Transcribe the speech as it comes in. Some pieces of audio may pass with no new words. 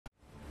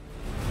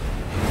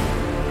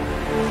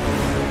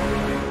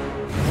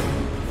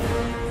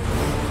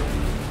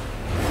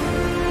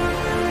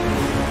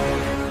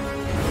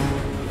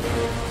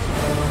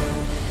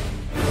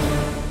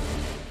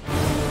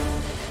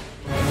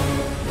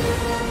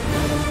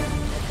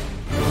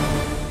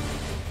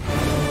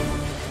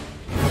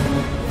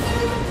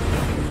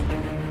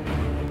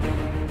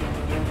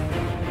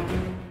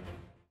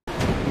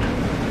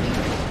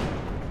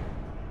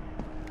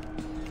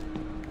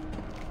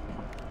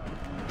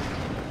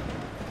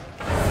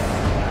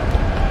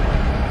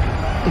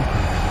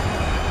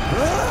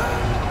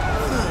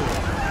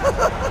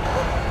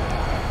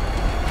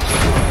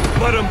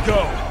Let him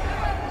go.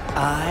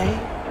 I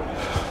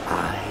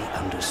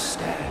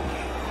understand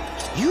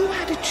you. You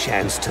had a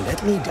chance to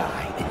let me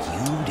die, and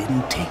you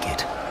didn't take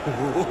it.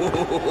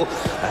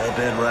 I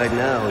bet right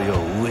now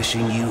you're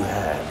wishing you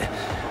had.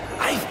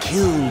 I've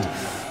killed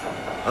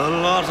a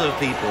lot of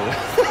people.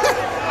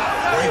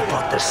 I've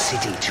brought the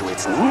city to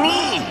its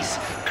knees,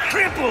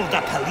 crippled the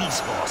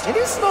police force, and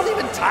it's not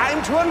even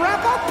time to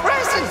unwrap our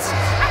presents.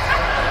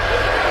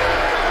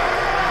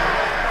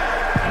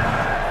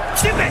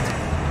 Ship it!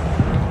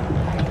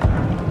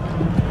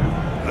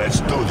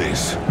 Let's do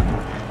this.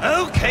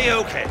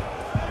 Okay.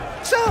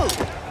 So,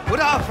 what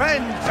our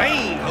friend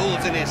Bane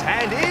holds in his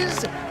hand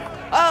is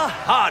a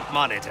heart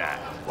monitor.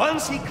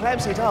 Once he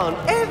clamps it on,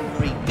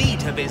 every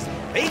beat of his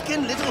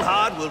bacon little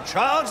heart will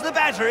charge the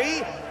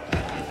battery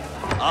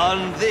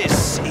on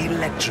this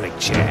electric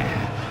chair.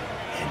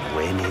 And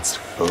when it's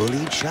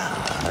fully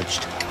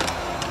charged...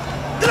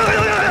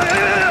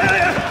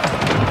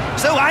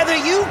 So either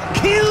you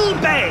kill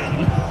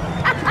Bane...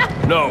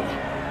 No,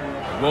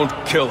 I won't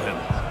kill him.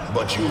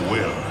 But you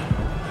will.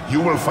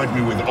 You will fight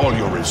me with all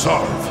your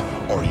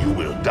resolve, or you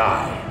will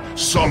die.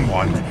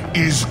 Someone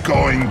is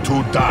going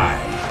to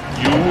die.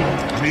 You,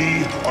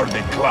 me, or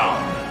the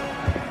clown.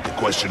 The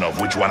question of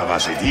which one of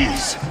us it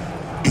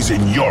is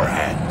in your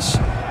hands.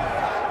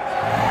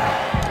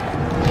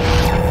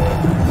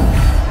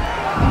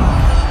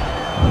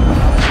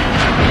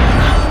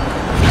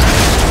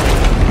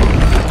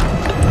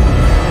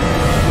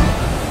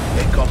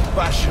 A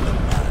compassionate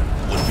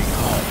man would be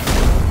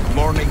home,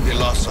 mourning the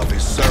loss of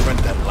his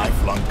servant and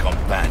lifelong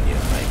companion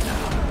right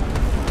now.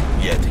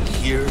 Yet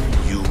here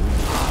you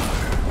are.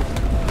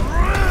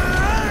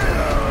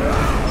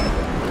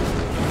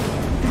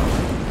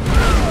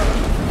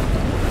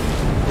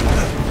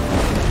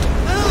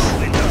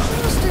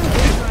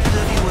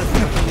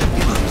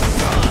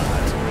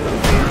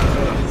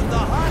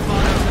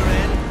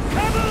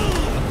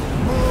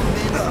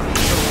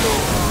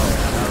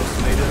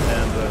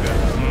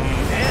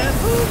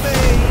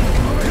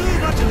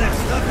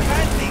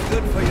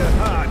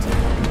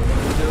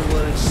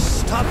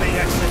 Stopping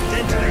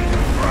accidentally.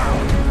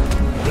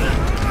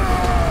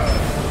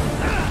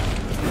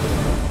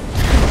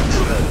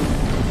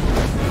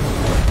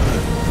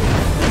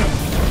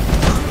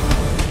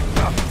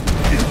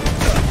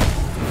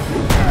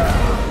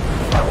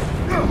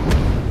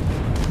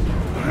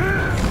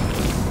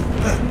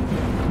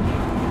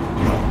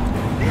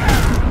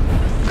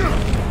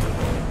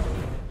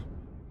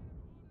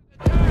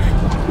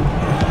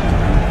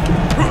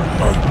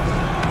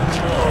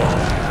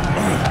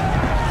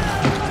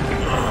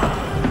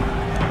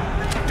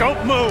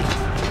 Don't move!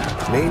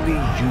 Maybe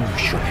you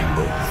should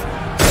move.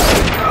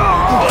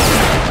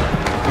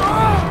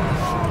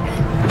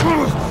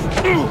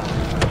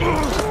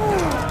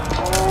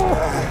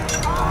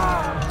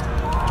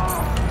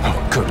 Oh,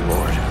 good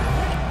Lord.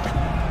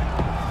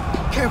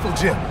 Careful,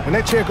 Jim. When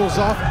that chair goes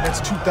off,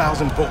 that's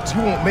 2,000 volts.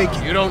 You won't make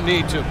it. You don't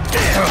need to.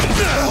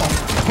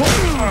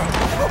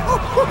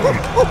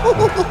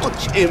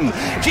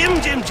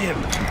 Jim.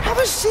 Have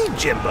a seat,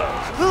 Jimbo.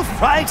 We'll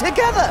fry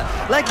together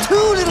like two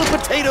little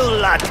potato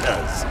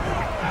latkes.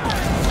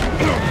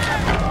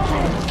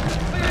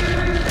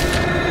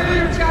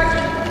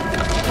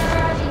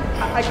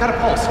 I got a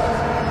pulse.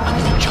 I'm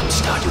gonna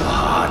jumpstart your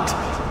heart.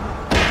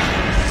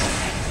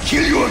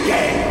 Kill you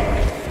again.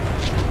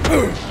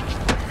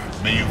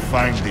 May you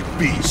find the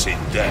peace in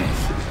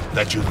death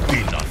that you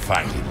did not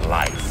find in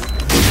life.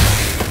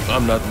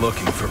 I'm not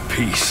looking for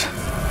peace.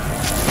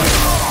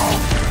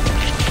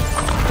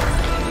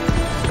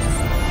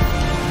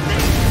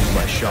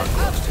 My shot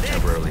gloves to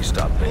temporarily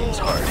stop Bane's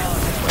heart.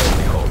 My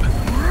only hope.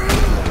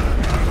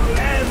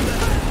 And the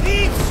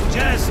beats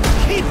just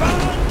keep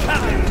on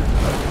coming.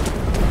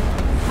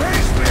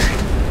 Face me.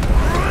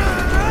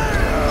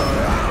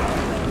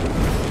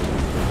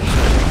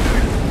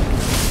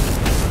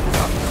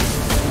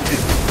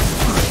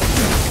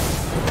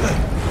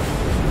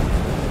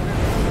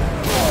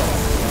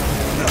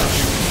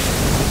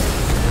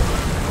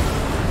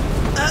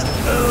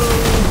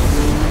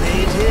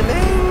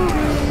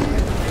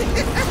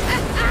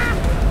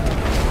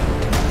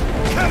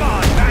 Come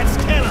on, Bats,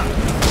 kill him!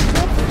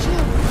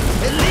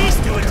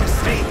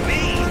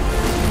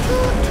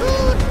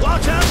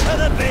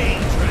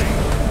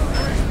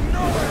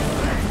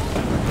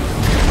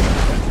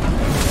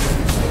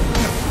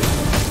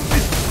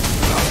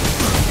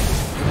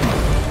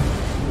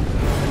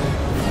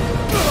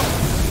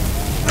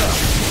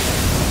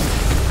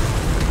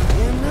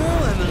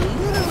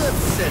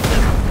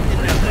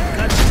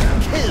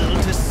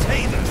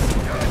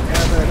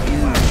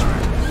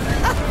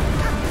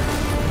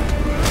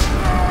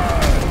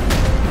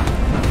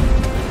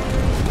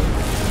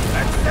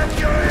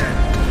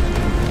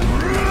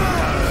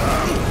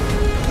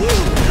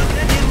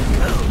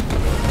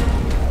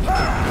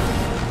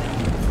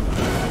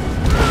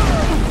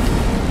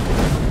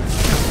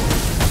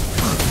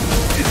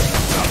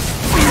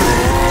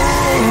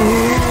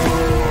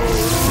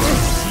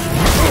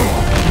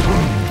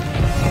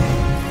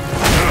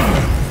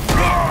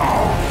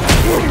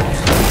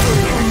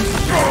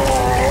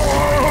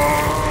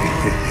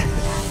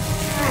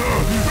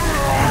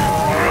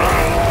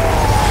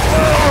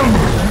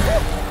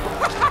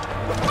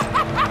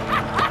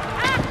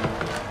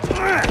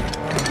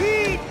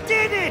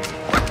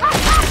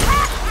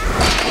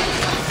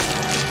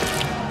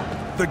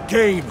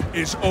 game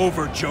is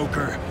over,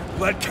 Joker.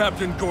 Let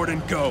Captain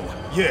Gordon go.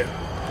 Yeah,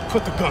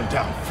 put the gun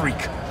down, freak.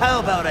 How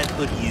about I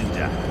put you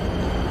down?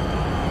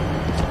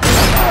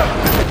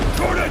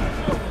 Gordon!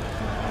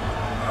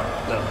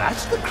 Well,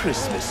 that's the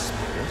Christmas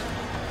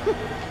spirit.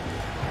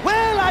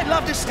 Well, I'd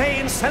love to stay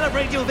and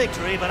celebrate your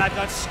victory, but I've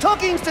got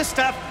stockings to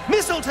stuff,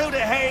 mistletoe to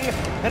hang,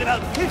 and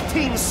about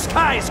 15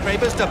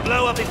 skyscrapers to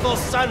blow up before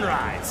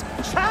sunrise.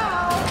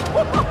 Ciao!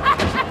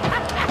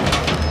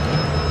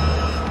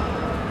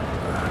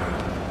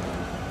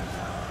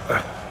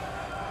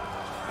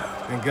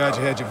 Thank God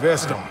you had your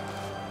vest on.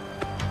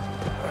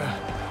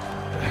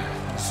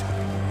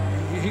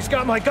 He's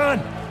got my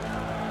gun!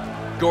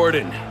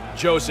 Gordon,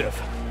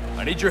 Joseph,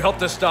 I need your help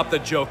to stop the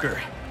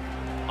Joker.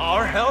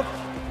 Our help?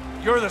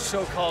 You're the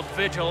so-called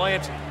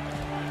vigilante.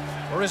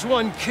 Or is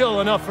one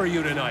kill enough for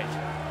you tonight?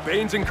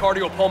 Bane's in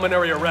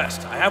cardiopulmonary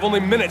arrest. I have only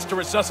minutes to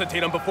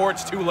resuscitate him before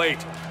it's too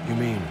late. You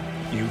mean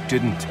you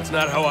didn't? That's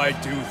not how I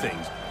do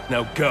things.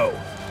 Now go.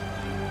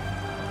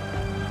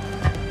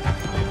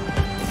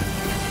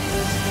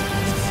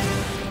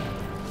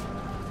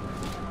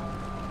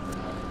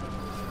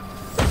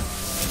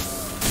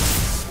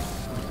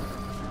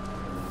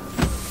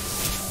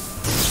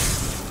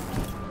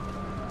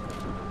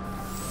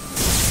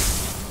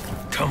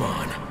 Come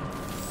on.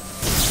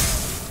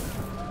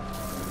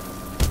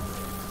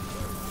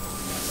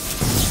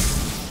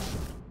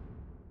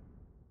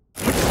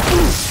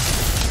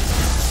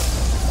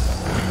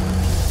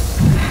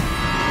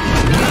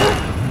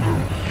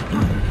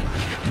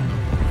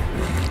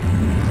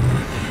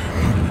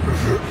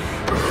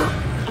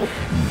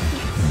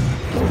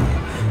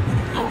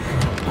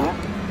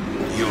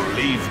 You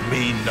leave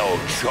me no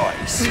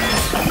choice,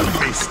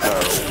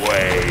 Mr.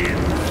 Wayne.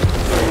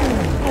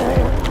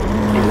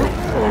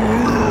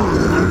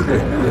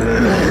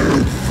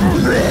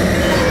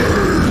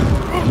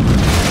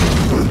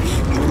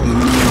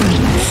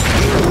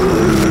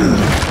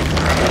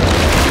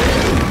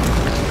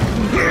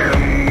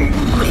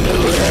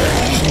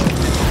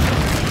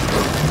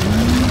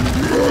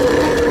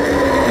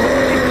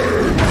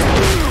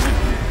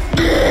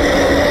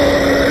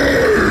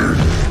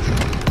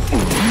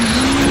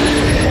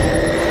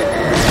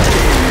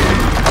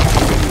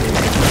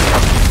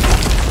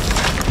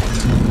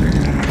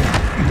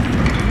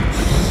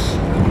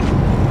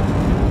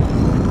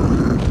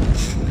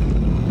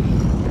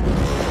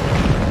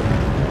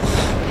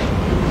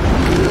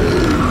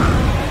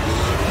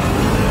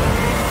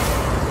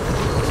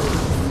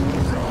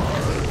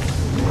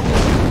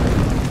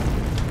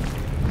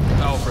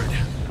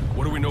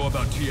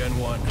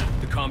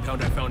 TN1, the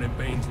compound I found in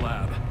Bane's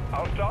lab.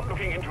 I'll start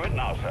looking into it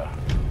now, sir.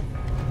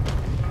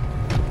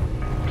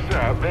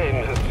 Sir,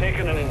 Bane has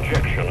taken an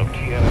injection of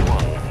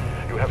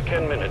TN1. You have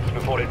 10 minutes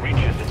before it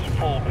reaches its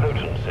full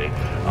potency.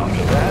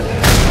 After that,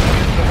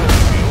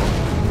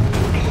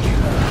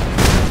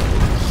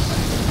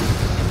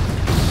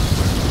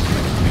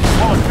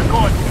 Mr.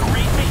 Gordon, you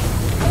read me?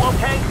 You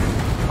okay?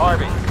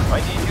 Harvey,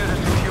 I need you to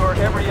secure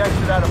every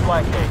exit out of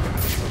Blackgate.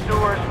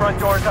 Sewers, front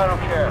doors, I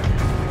don't care.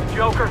 The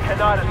Joker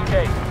cannot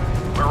escape.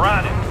 We're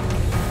on it.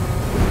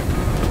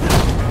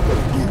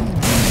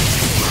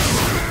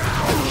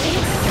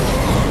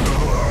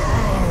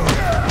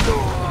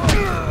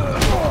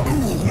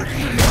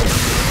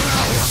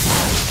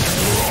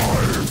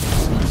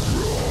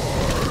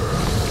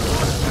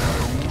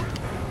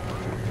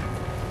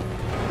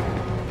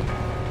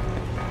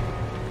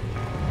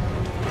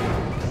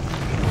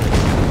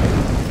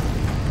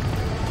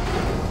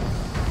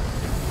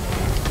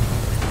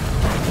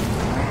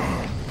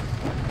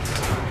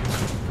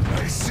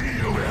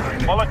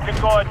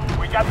 Gordon,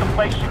 we got the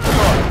place secured.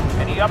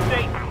 Any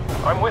update?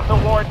 I'm with the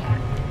Warden.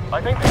 I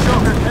think the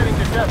Joker's heading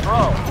to death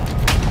row.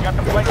 We got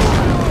the place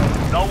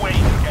secured. No way to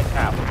get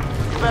out.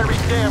 You better be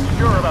damn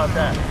sure about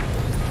that.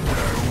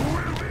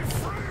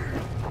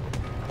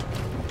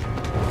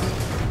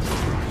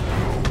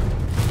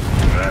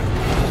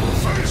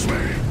 Face me!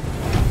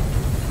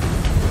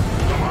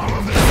 Come out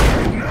of this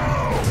right now!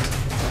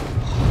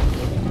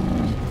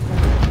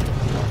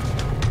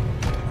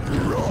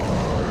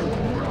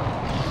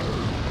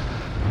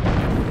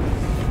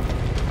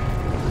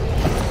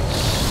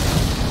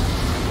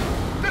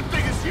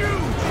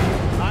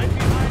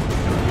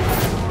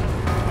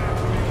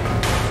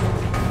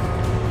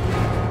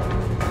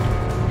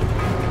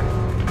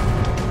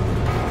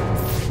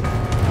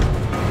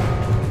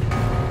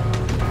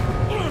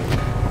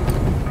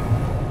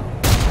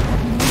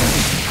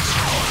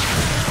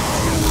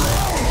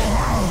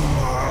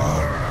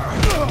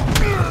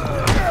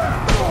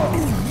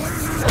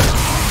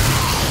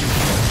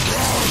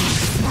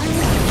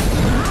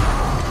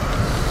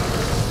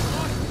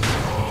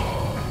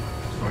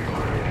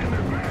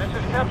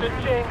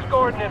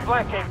 Gordon in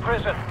Blackgate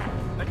Prison.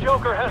 The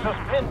Joker has us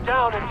pinned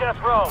down in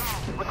death row,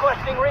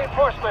 requesting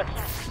reinforcements.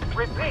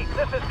 Repeat,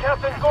 this is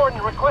Captain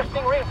Gordon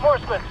requesting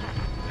reinforcements.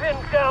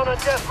 Pinned down on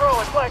death row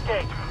at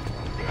Blackgate.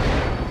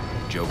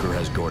 Joker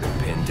has Gordon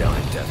pinned down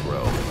in death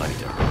row. I need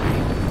to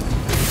hurry.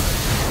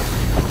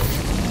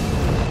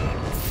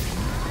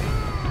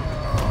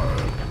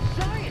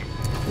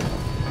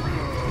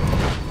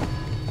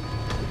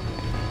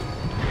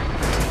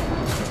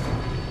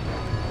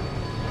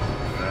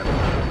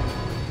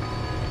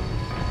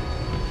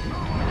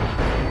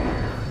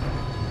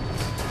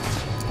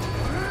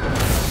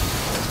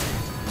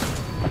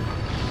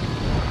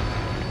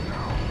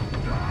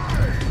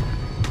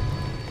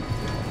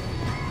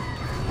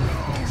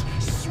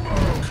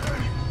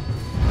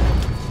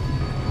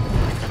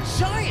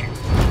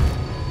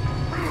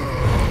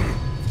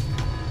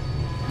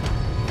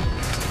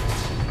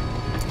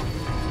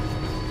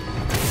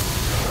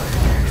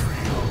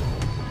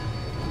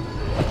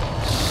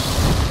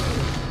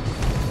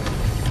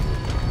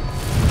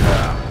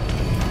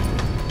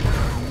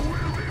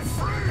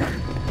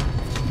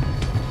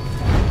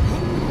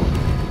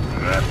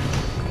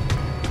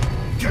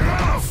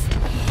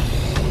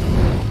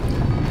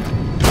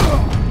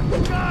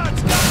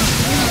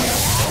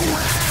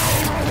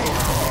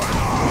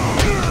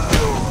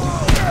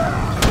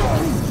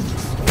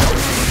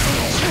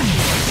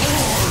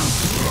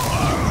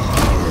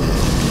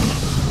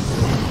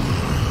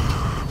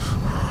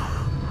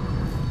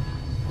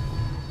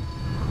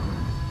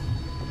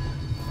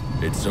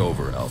 It's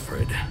over,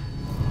 Alfred.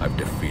 I've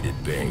defeated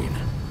Bane.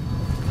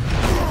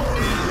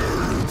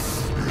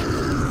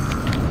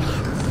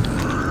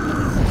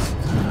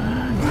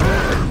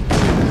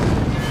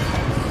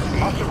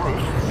 Master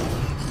Bruce?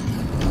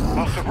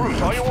 Master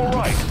Bruce, are you all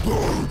right?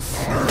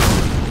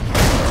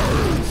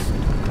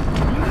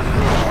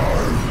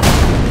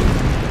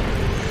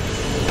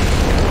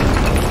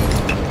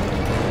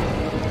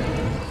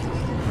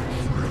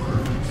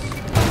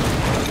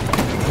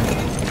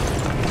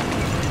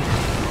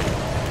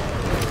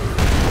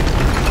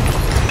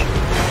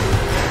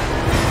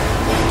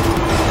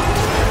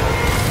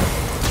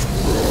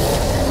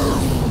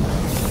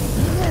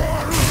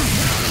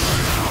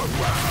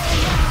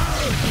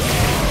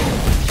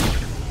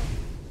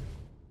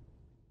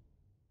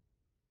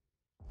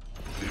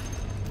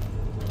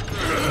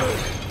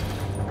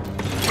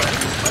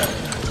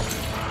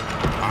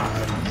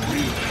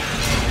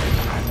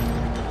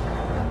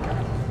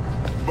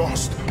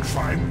 Must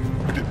find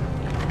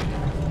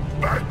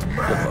Batman. Good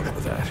luck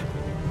with that.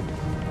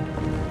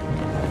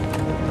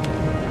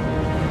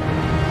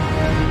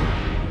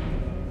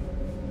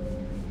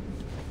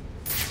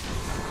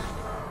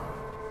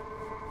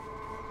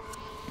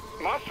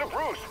 Master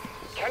Bruce,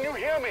 can you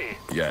hear me?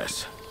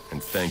 Yes,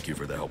 and thank you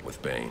for the help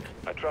with Bane.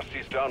 I trust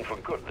he's down for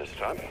good this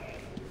time.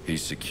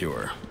 He's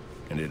secure,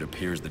 and it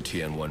appears the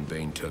TN1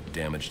 Bane took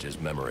damaged his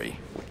memory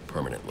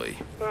permanently.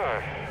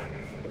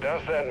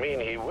 Does that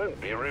mean he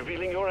won't be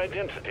revealing your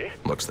identity?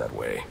 Looks that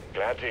way.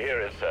 Glad to hear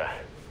it, sir.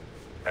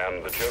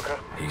 And the Joker?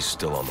 He's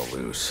still on the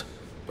loose,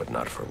 but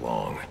not for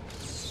long.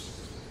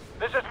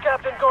 This is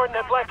Captain Gordon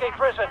at Blackgate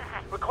Prison,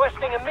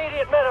 requesting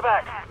immediate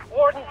medevac.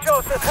 Warden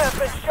Joseph has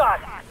been shot.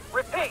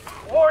 Repeat,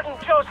 Warden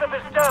Joseph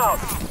is down.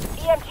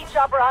 EMT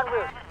chopper en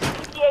route.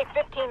 ETA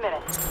 15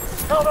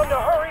 minutes. Tell them to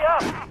hurry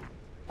up.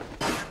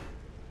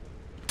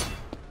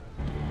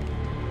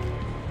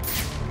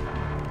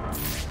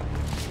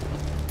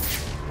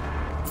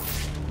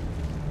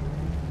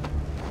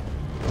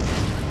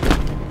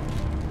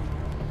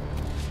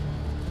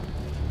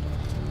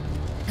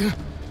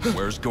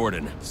 Where's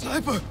Gordon?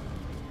 Sniper!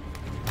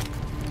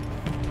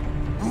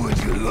 Would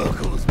you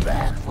locals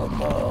back for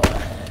more?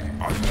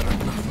 I've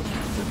had enough of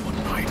you for one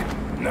night.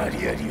 Not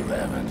yet, you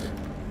haven't.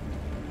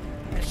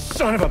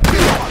 Son of a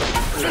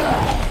bitch!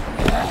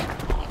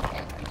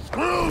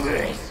 Screw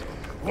this!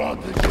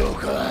 Want the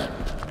Joker?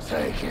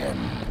 Take him.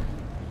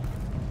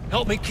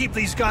 Help me keep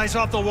these guys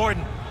off the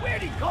Warden.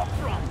 Where'd he come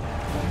from?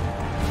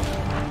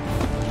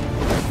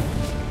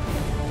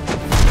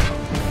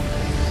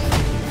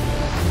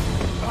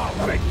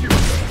 I'll make you.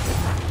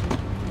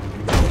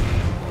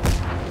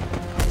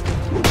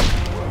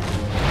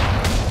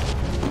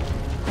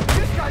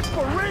 This guy's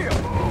for real!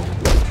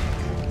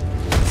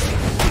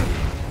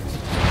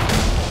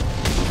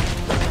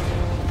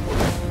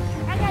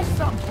 I got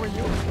something for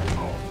you.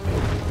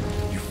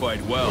 You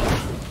fight well.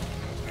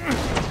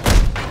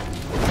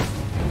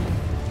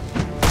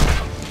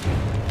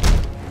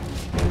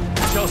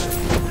 Joseph,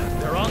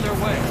 they're on their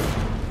way.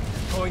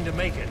 They're going to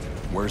make it.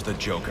 Where's the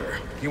Joker?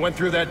 He went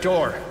through that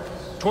door,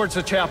 towards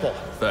the chapel.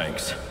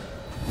 Thanks.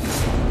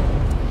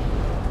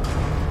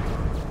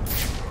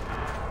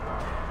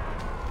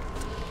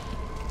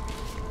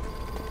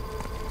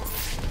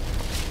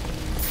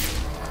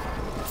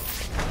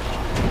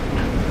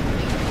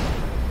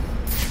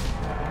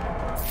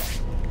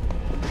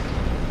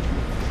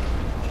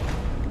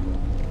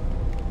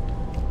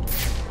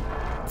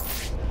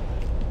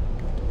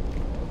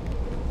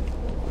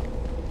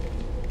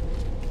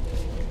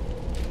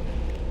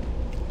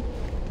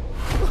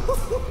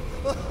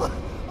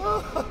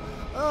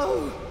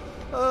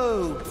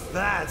 Oh,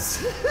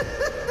 that's...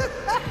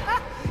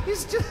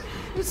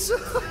 it's so...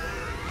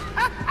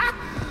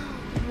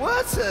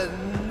 What a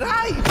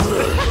night!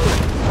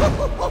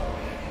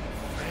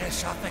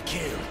 Fresh off the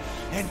kill,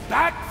 and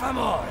back for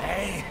more,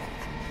 eh?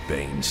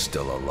 Bane's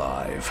still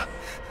alive.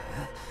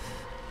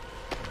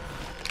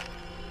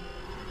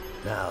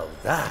 Now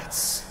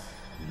that's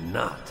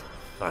not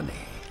funny.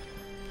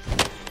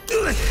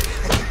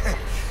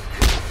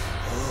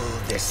 All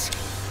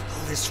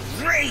this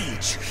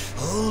rage,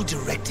 all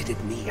directed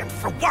at me, and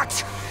for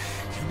what?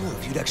 You know,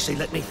 if you'd actually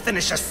let me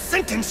finish a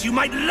sentence, you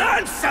might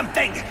learn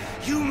something!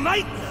 You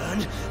might learn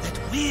that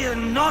we're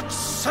not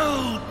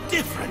so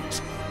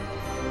different.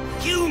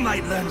 You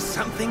might learn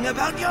something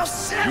about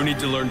yourself! You need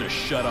to learn to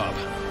shut up.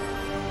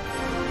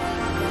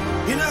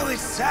 You know,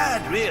 it's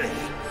sad, really.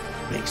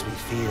 Makes me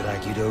feel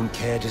like you don't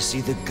care to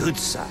see the good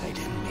side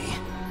in me.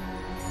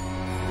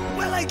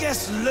 Well, I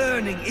guess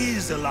learning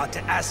is a lot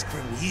to ask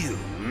from you,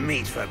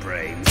 meat for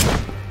brains. Is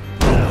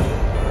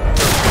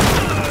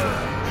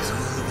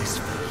all this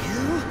for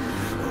you,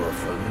 or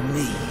for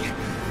me?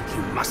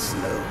 You must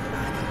know that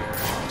I'm a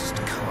lost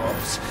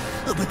cause.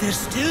 Oh, but there's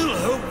still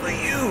hope for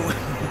you.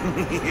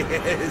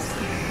 Yes.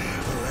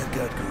 Oh, I've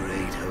got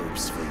great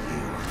hopes for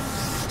you.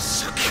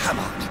 So come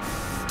on,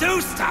 do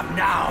stop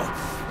now!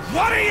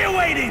 What are you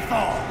waiting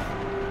for?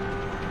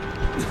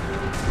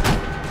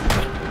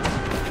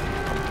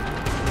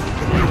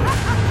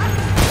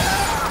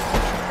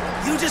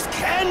 You just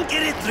can't and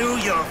get it through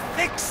your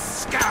thick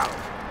skull.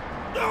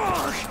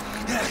 Ugh.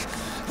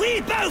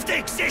 We both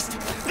exist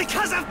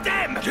because of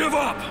them! Give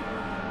up!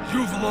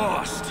 You've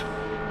lost!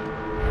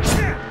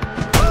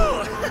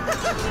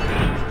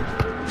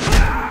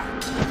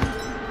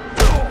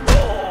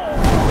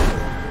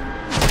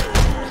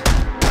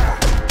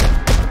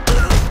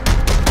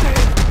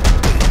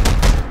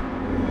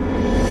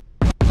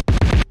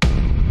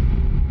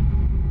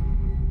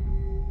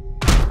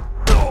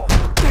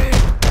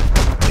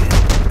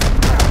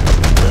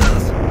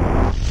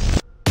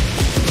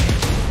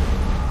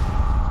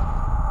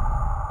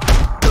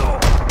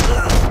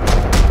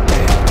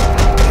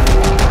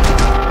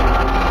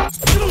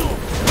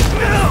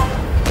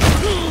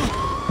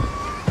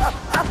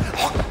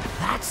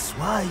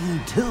 You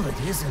do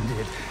it, isn't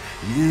it?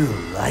 You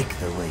like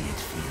the way it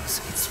feels.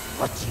 It's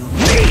what you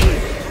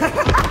need!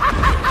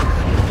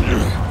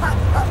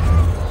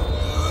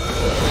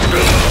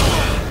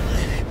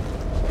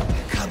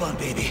 Come on,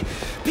 baby.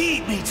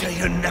 Beat me till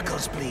your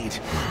knuckles bleed.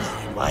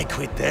 Why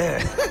quit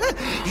there?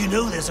 You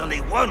know there's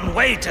only one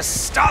way to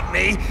stop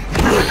me!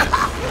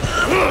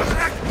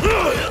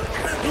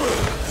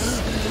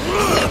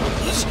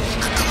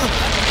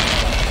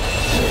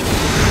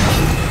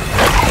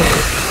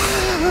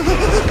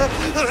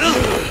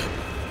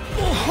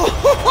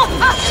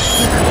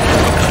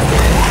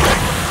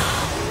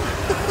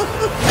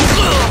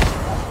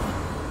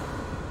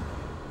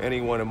 Any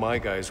one of my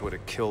guys would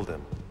have killed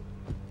him.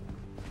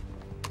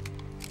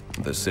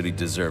 The city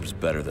deserves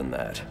better than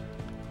that.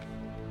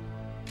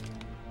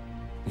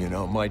 You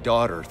know, my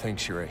daughter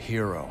thinks you're a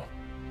hero.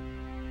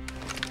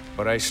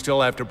 But I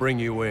still have to bring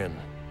you in.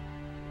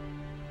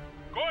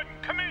 Gordon,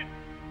 come in!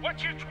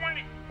 What's your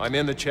 20? I'm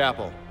in the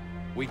chapel.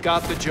 We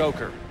got the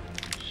Joker.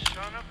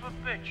 Son of a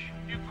bitch.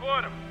 You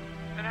caught him.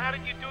 And how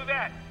did you do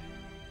that?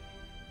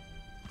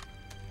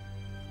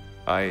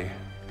 I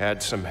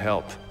had some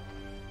help.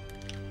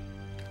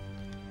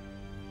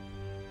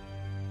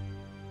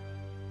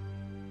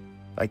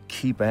 I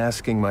keep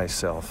asking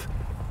myself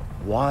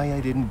why I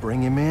didn't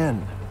bring him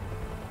in.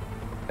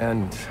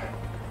 And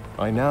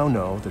I now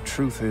know the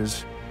truth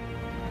is,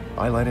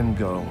 I let him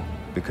go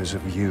because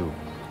of you.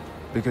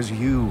 Because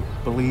you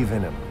believe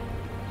in him.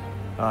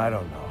 I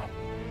don't know.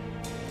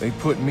 They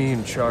put me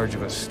in charge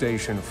of a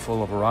station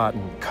full of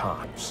rotten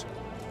cops.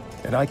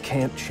 And I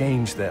can't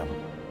change them.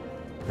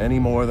 Any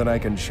more than I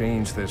can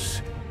change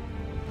this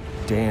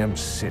damn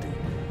city.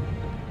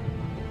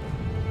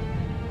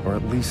 Or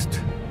at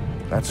least,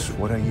 that's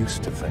what I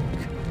used to think.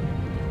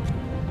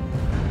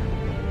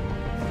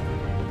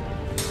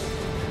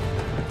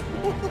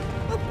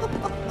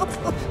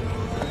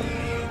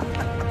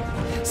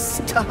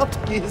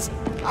 Stopped his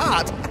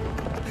heart.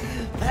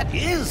 That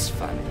is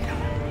funny.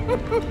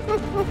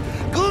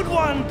 Good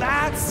one,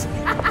 Bats.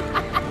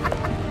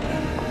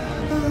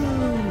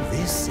 Oh,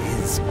 this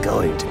is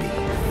going to be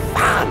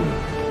fun.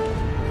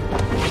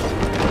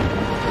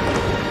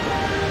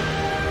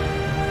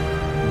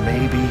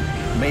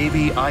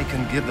 Maybe I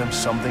can give them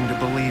something to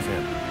believe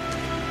in.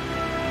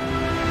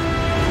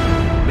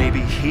 Maybe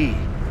he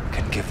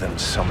can give them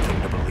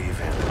something to believe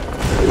in.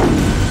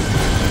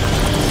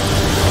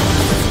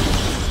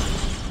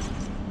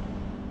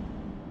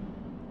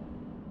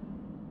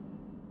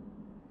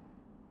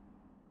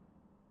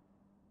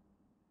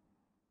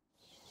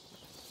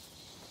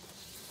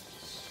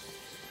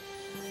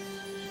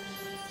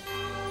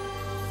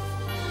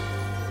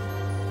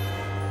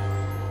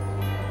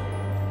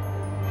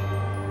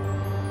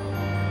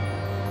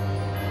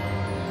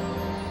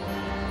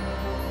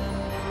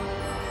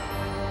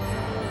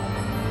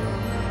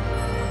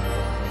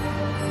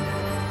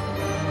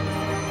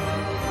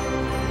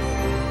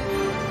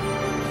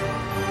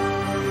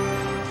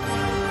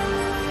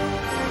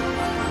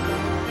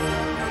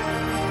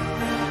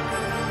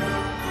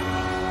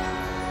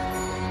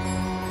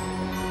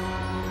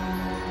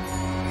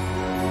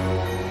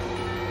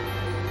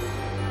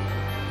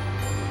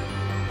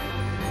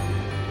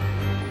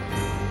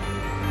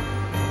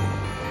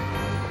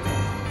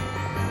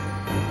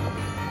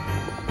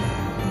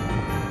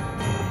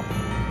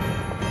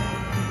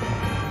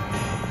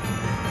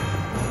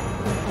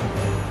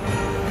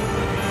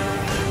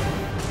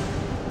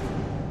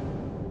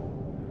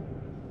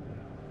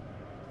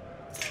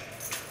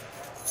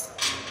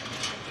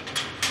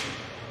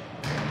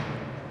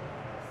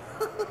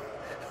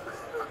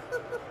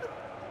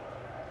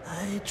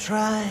 I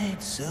tried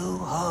so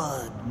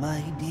hard,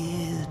 my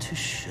dear, to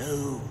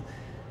show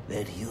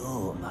that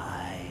you're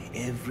my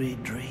every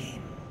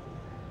dream.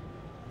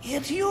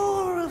 Yet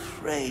you're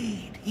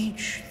afraid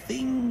each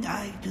thing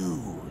I do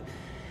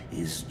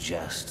is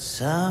just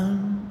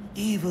some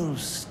evil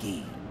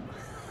scheme.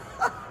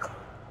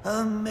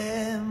 A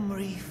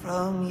memory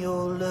from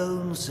your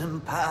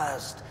lonesome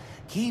past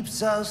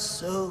keeps us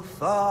so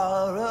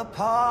far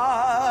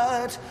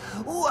apart.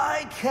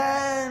 Why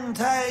can't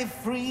I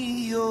free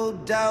your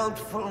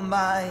doubtful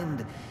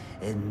mind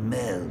and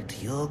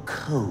melt your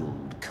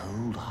cold,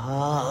 cold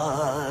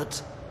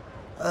heart?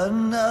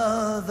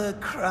 Another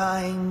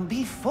crime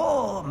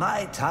before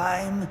my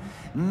time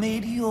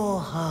made your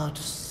heart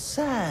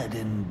sad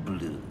and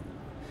blue.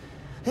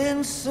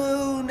 And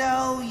so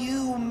now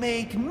you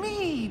make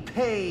me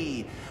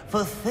pay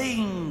for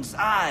things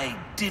I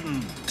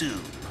didn't do.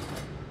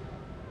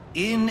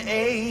 In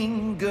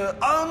anger,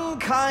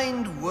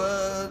 unkind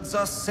words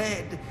are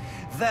said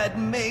that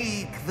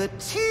make the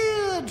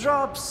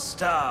teardrops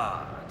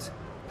start.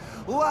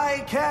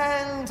 Why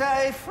can't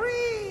I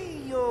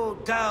free your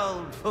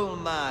doubtful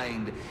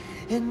mind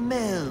and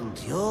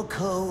melt your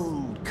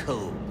cold,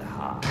 cold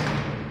heart?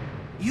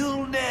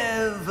 You'll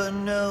never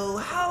know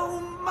how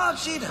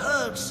much it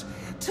hurts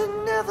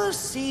to never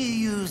see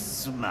you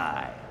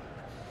smile.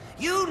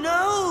 You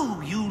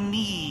know you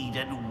need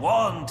and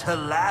want to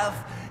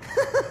laugh,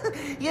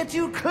 yet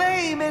you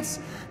claim it's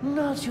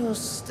not your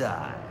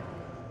style.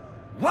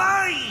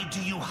 Why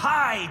do you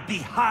hide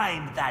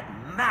behind that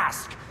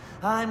mask?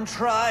 I'm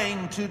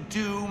trying to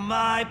do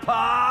my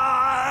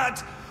part.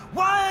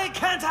 Why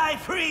can't I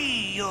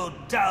free your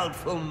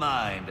doubtful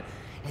mind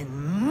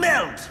and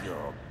melt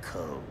your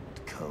cold,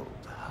 cold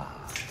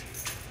heart?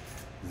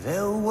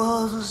 There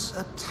was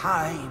a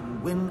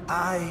time when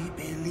I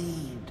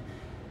believed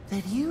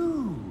that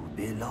you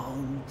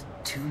belonged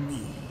to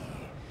me.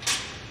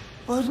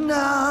 But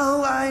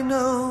now I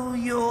know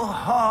your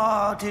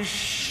heart is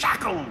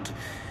shackled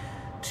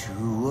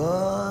to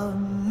a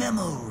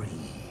memory.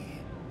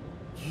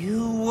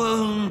 You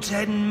won't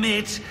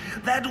admit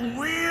that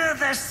we're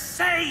the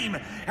same,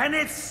 and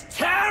it's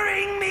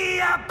tearing me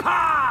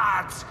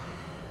apart!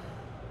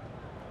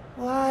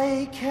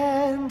 Why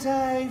can't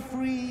I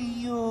free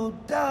your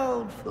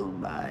doubtful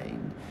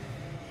mind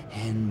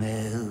and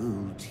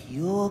melt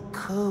your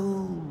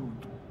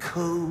cold,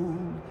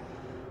 cold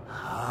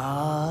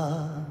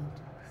heart?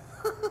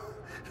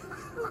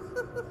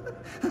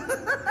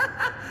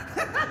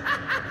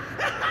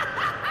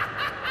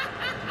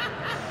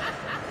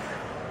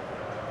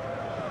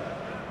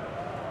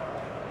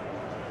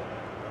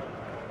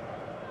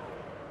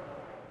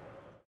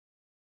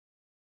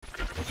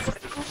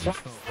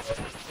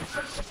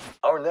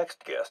 Our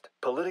next guest,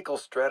 political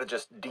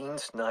strategist Dean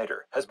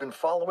Snyder, has been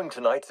following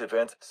tonight's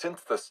events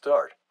since the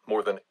start,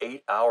 more than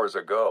 8 hours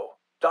ago.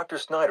 Dr.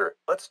 Snyder,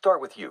 let's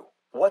start with you.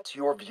 What's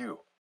your view?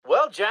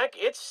 Well, Jack,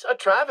 it's a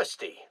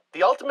travesty.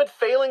 The ultimate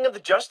failing of the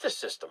justice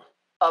system.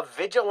 A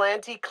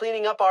vigilante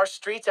cleaning up our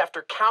streets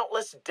after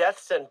countless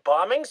deaths and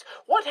bombings?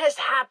 What has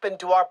happened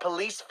to our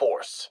police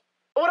force?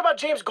 What about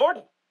James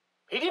Gordon?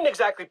 He didn't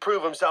exactly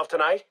prove himself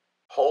tonight.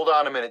 Hold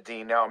on a minute,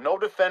 Dean. Now, I'm no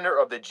defender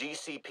of the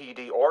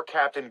GCPD or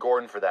Captain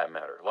Gordon for that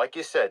matter. Like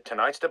you said,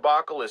 tonight's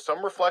debacle is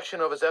some reflection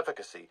of his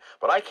efficacy,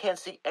 but I can't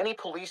see any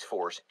police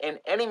force in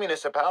any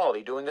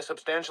municipality doing a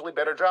substantially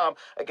better job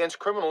against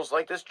criminals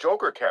like this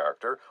Joker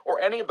character or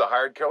any of the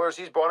hired killers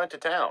he's brought into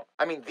town.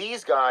 I mean,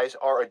 these guys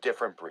are a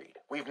different breed.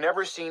 We've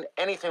never seen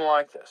anything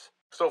like this.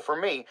 So for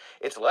me,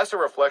 it's less a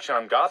reflection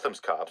on Gotham's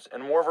cops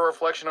and more of a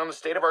reflection on the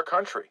state of our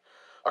country.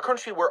 A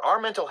country where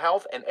our mental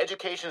health and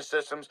education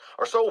systems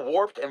are so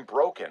warped and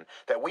broken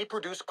that we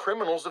produce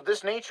criminals of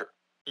this nature.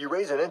 You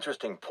raise an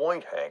interesting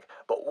point, Hank,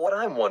 but what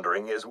I'm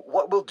wondering is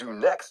what we'll do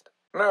next.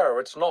 No,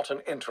 it's not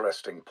an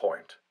interesting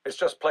point. It's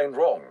just plain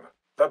wrong.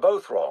 They're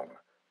both wrong.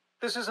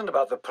 This isn't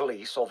about the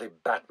police or the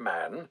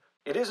Batman.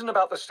 It isn't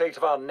about the state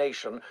of our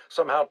nation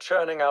somehow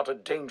churning out a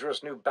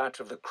dangerous new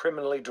batch of the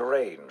criminally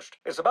deranged.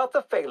 It's about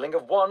the failing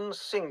of one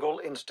single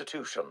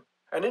institution.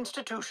 An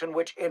institution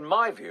which, in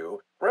my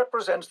view,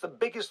 represents the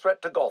biggest threat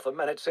to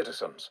Gotham and its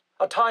citizens.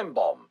 A time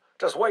bomb,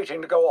 just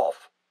waiting to go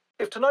off.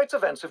 If tonight's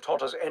events have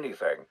taught us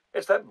anything,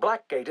 it's that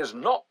Blackgate is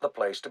not the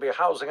place to be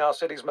housing our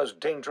city's most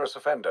dangerous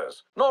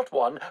offenders. Not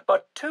one,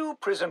 but 2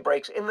 prison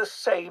breaks in the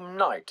same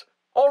night.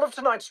 All of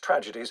tonight's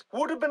tragedies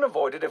would have been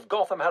avoided if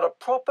Gotham had a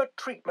proper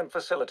treatment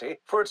facility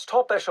for its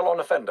top echelon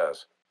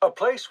offenders. A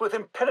place with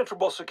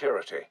impenetrable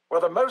security, where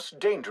the most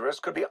dangerous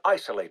could be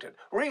isolated,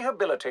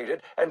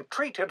 rehabilitated, and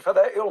treated for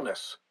their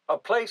illness. A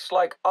place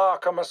like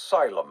Arkham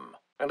Asylum.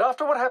 And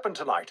after what happened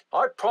tonight,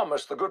 I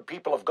promise the good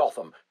people of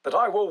Gotham that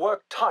I will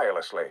work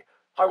tirelessly.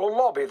 I will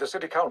lobby the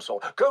city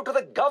council, go to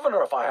the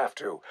governor if I have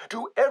to,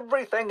 do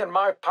everything in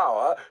my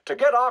power to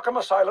get Arkham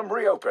Asylum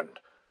reopened,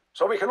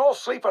 so we can all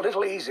sleep a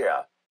little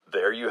easier.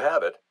 There you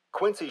have it.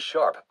 Quincy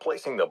Sharp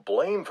placing the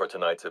blame for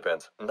tonight's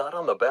events not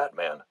on the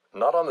Batman,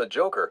 not on the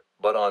Joker,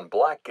 but on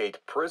Blackgate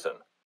Prison,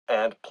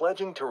 and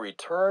pledging to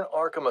return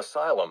Arkham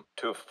Asylum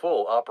to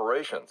full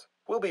operations.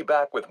 We'll be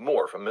back with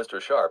more from Mr.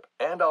 Sharp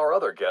and our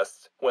other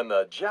guests when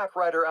the Jack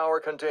Ryder Hour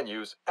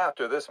continues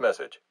after this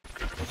message.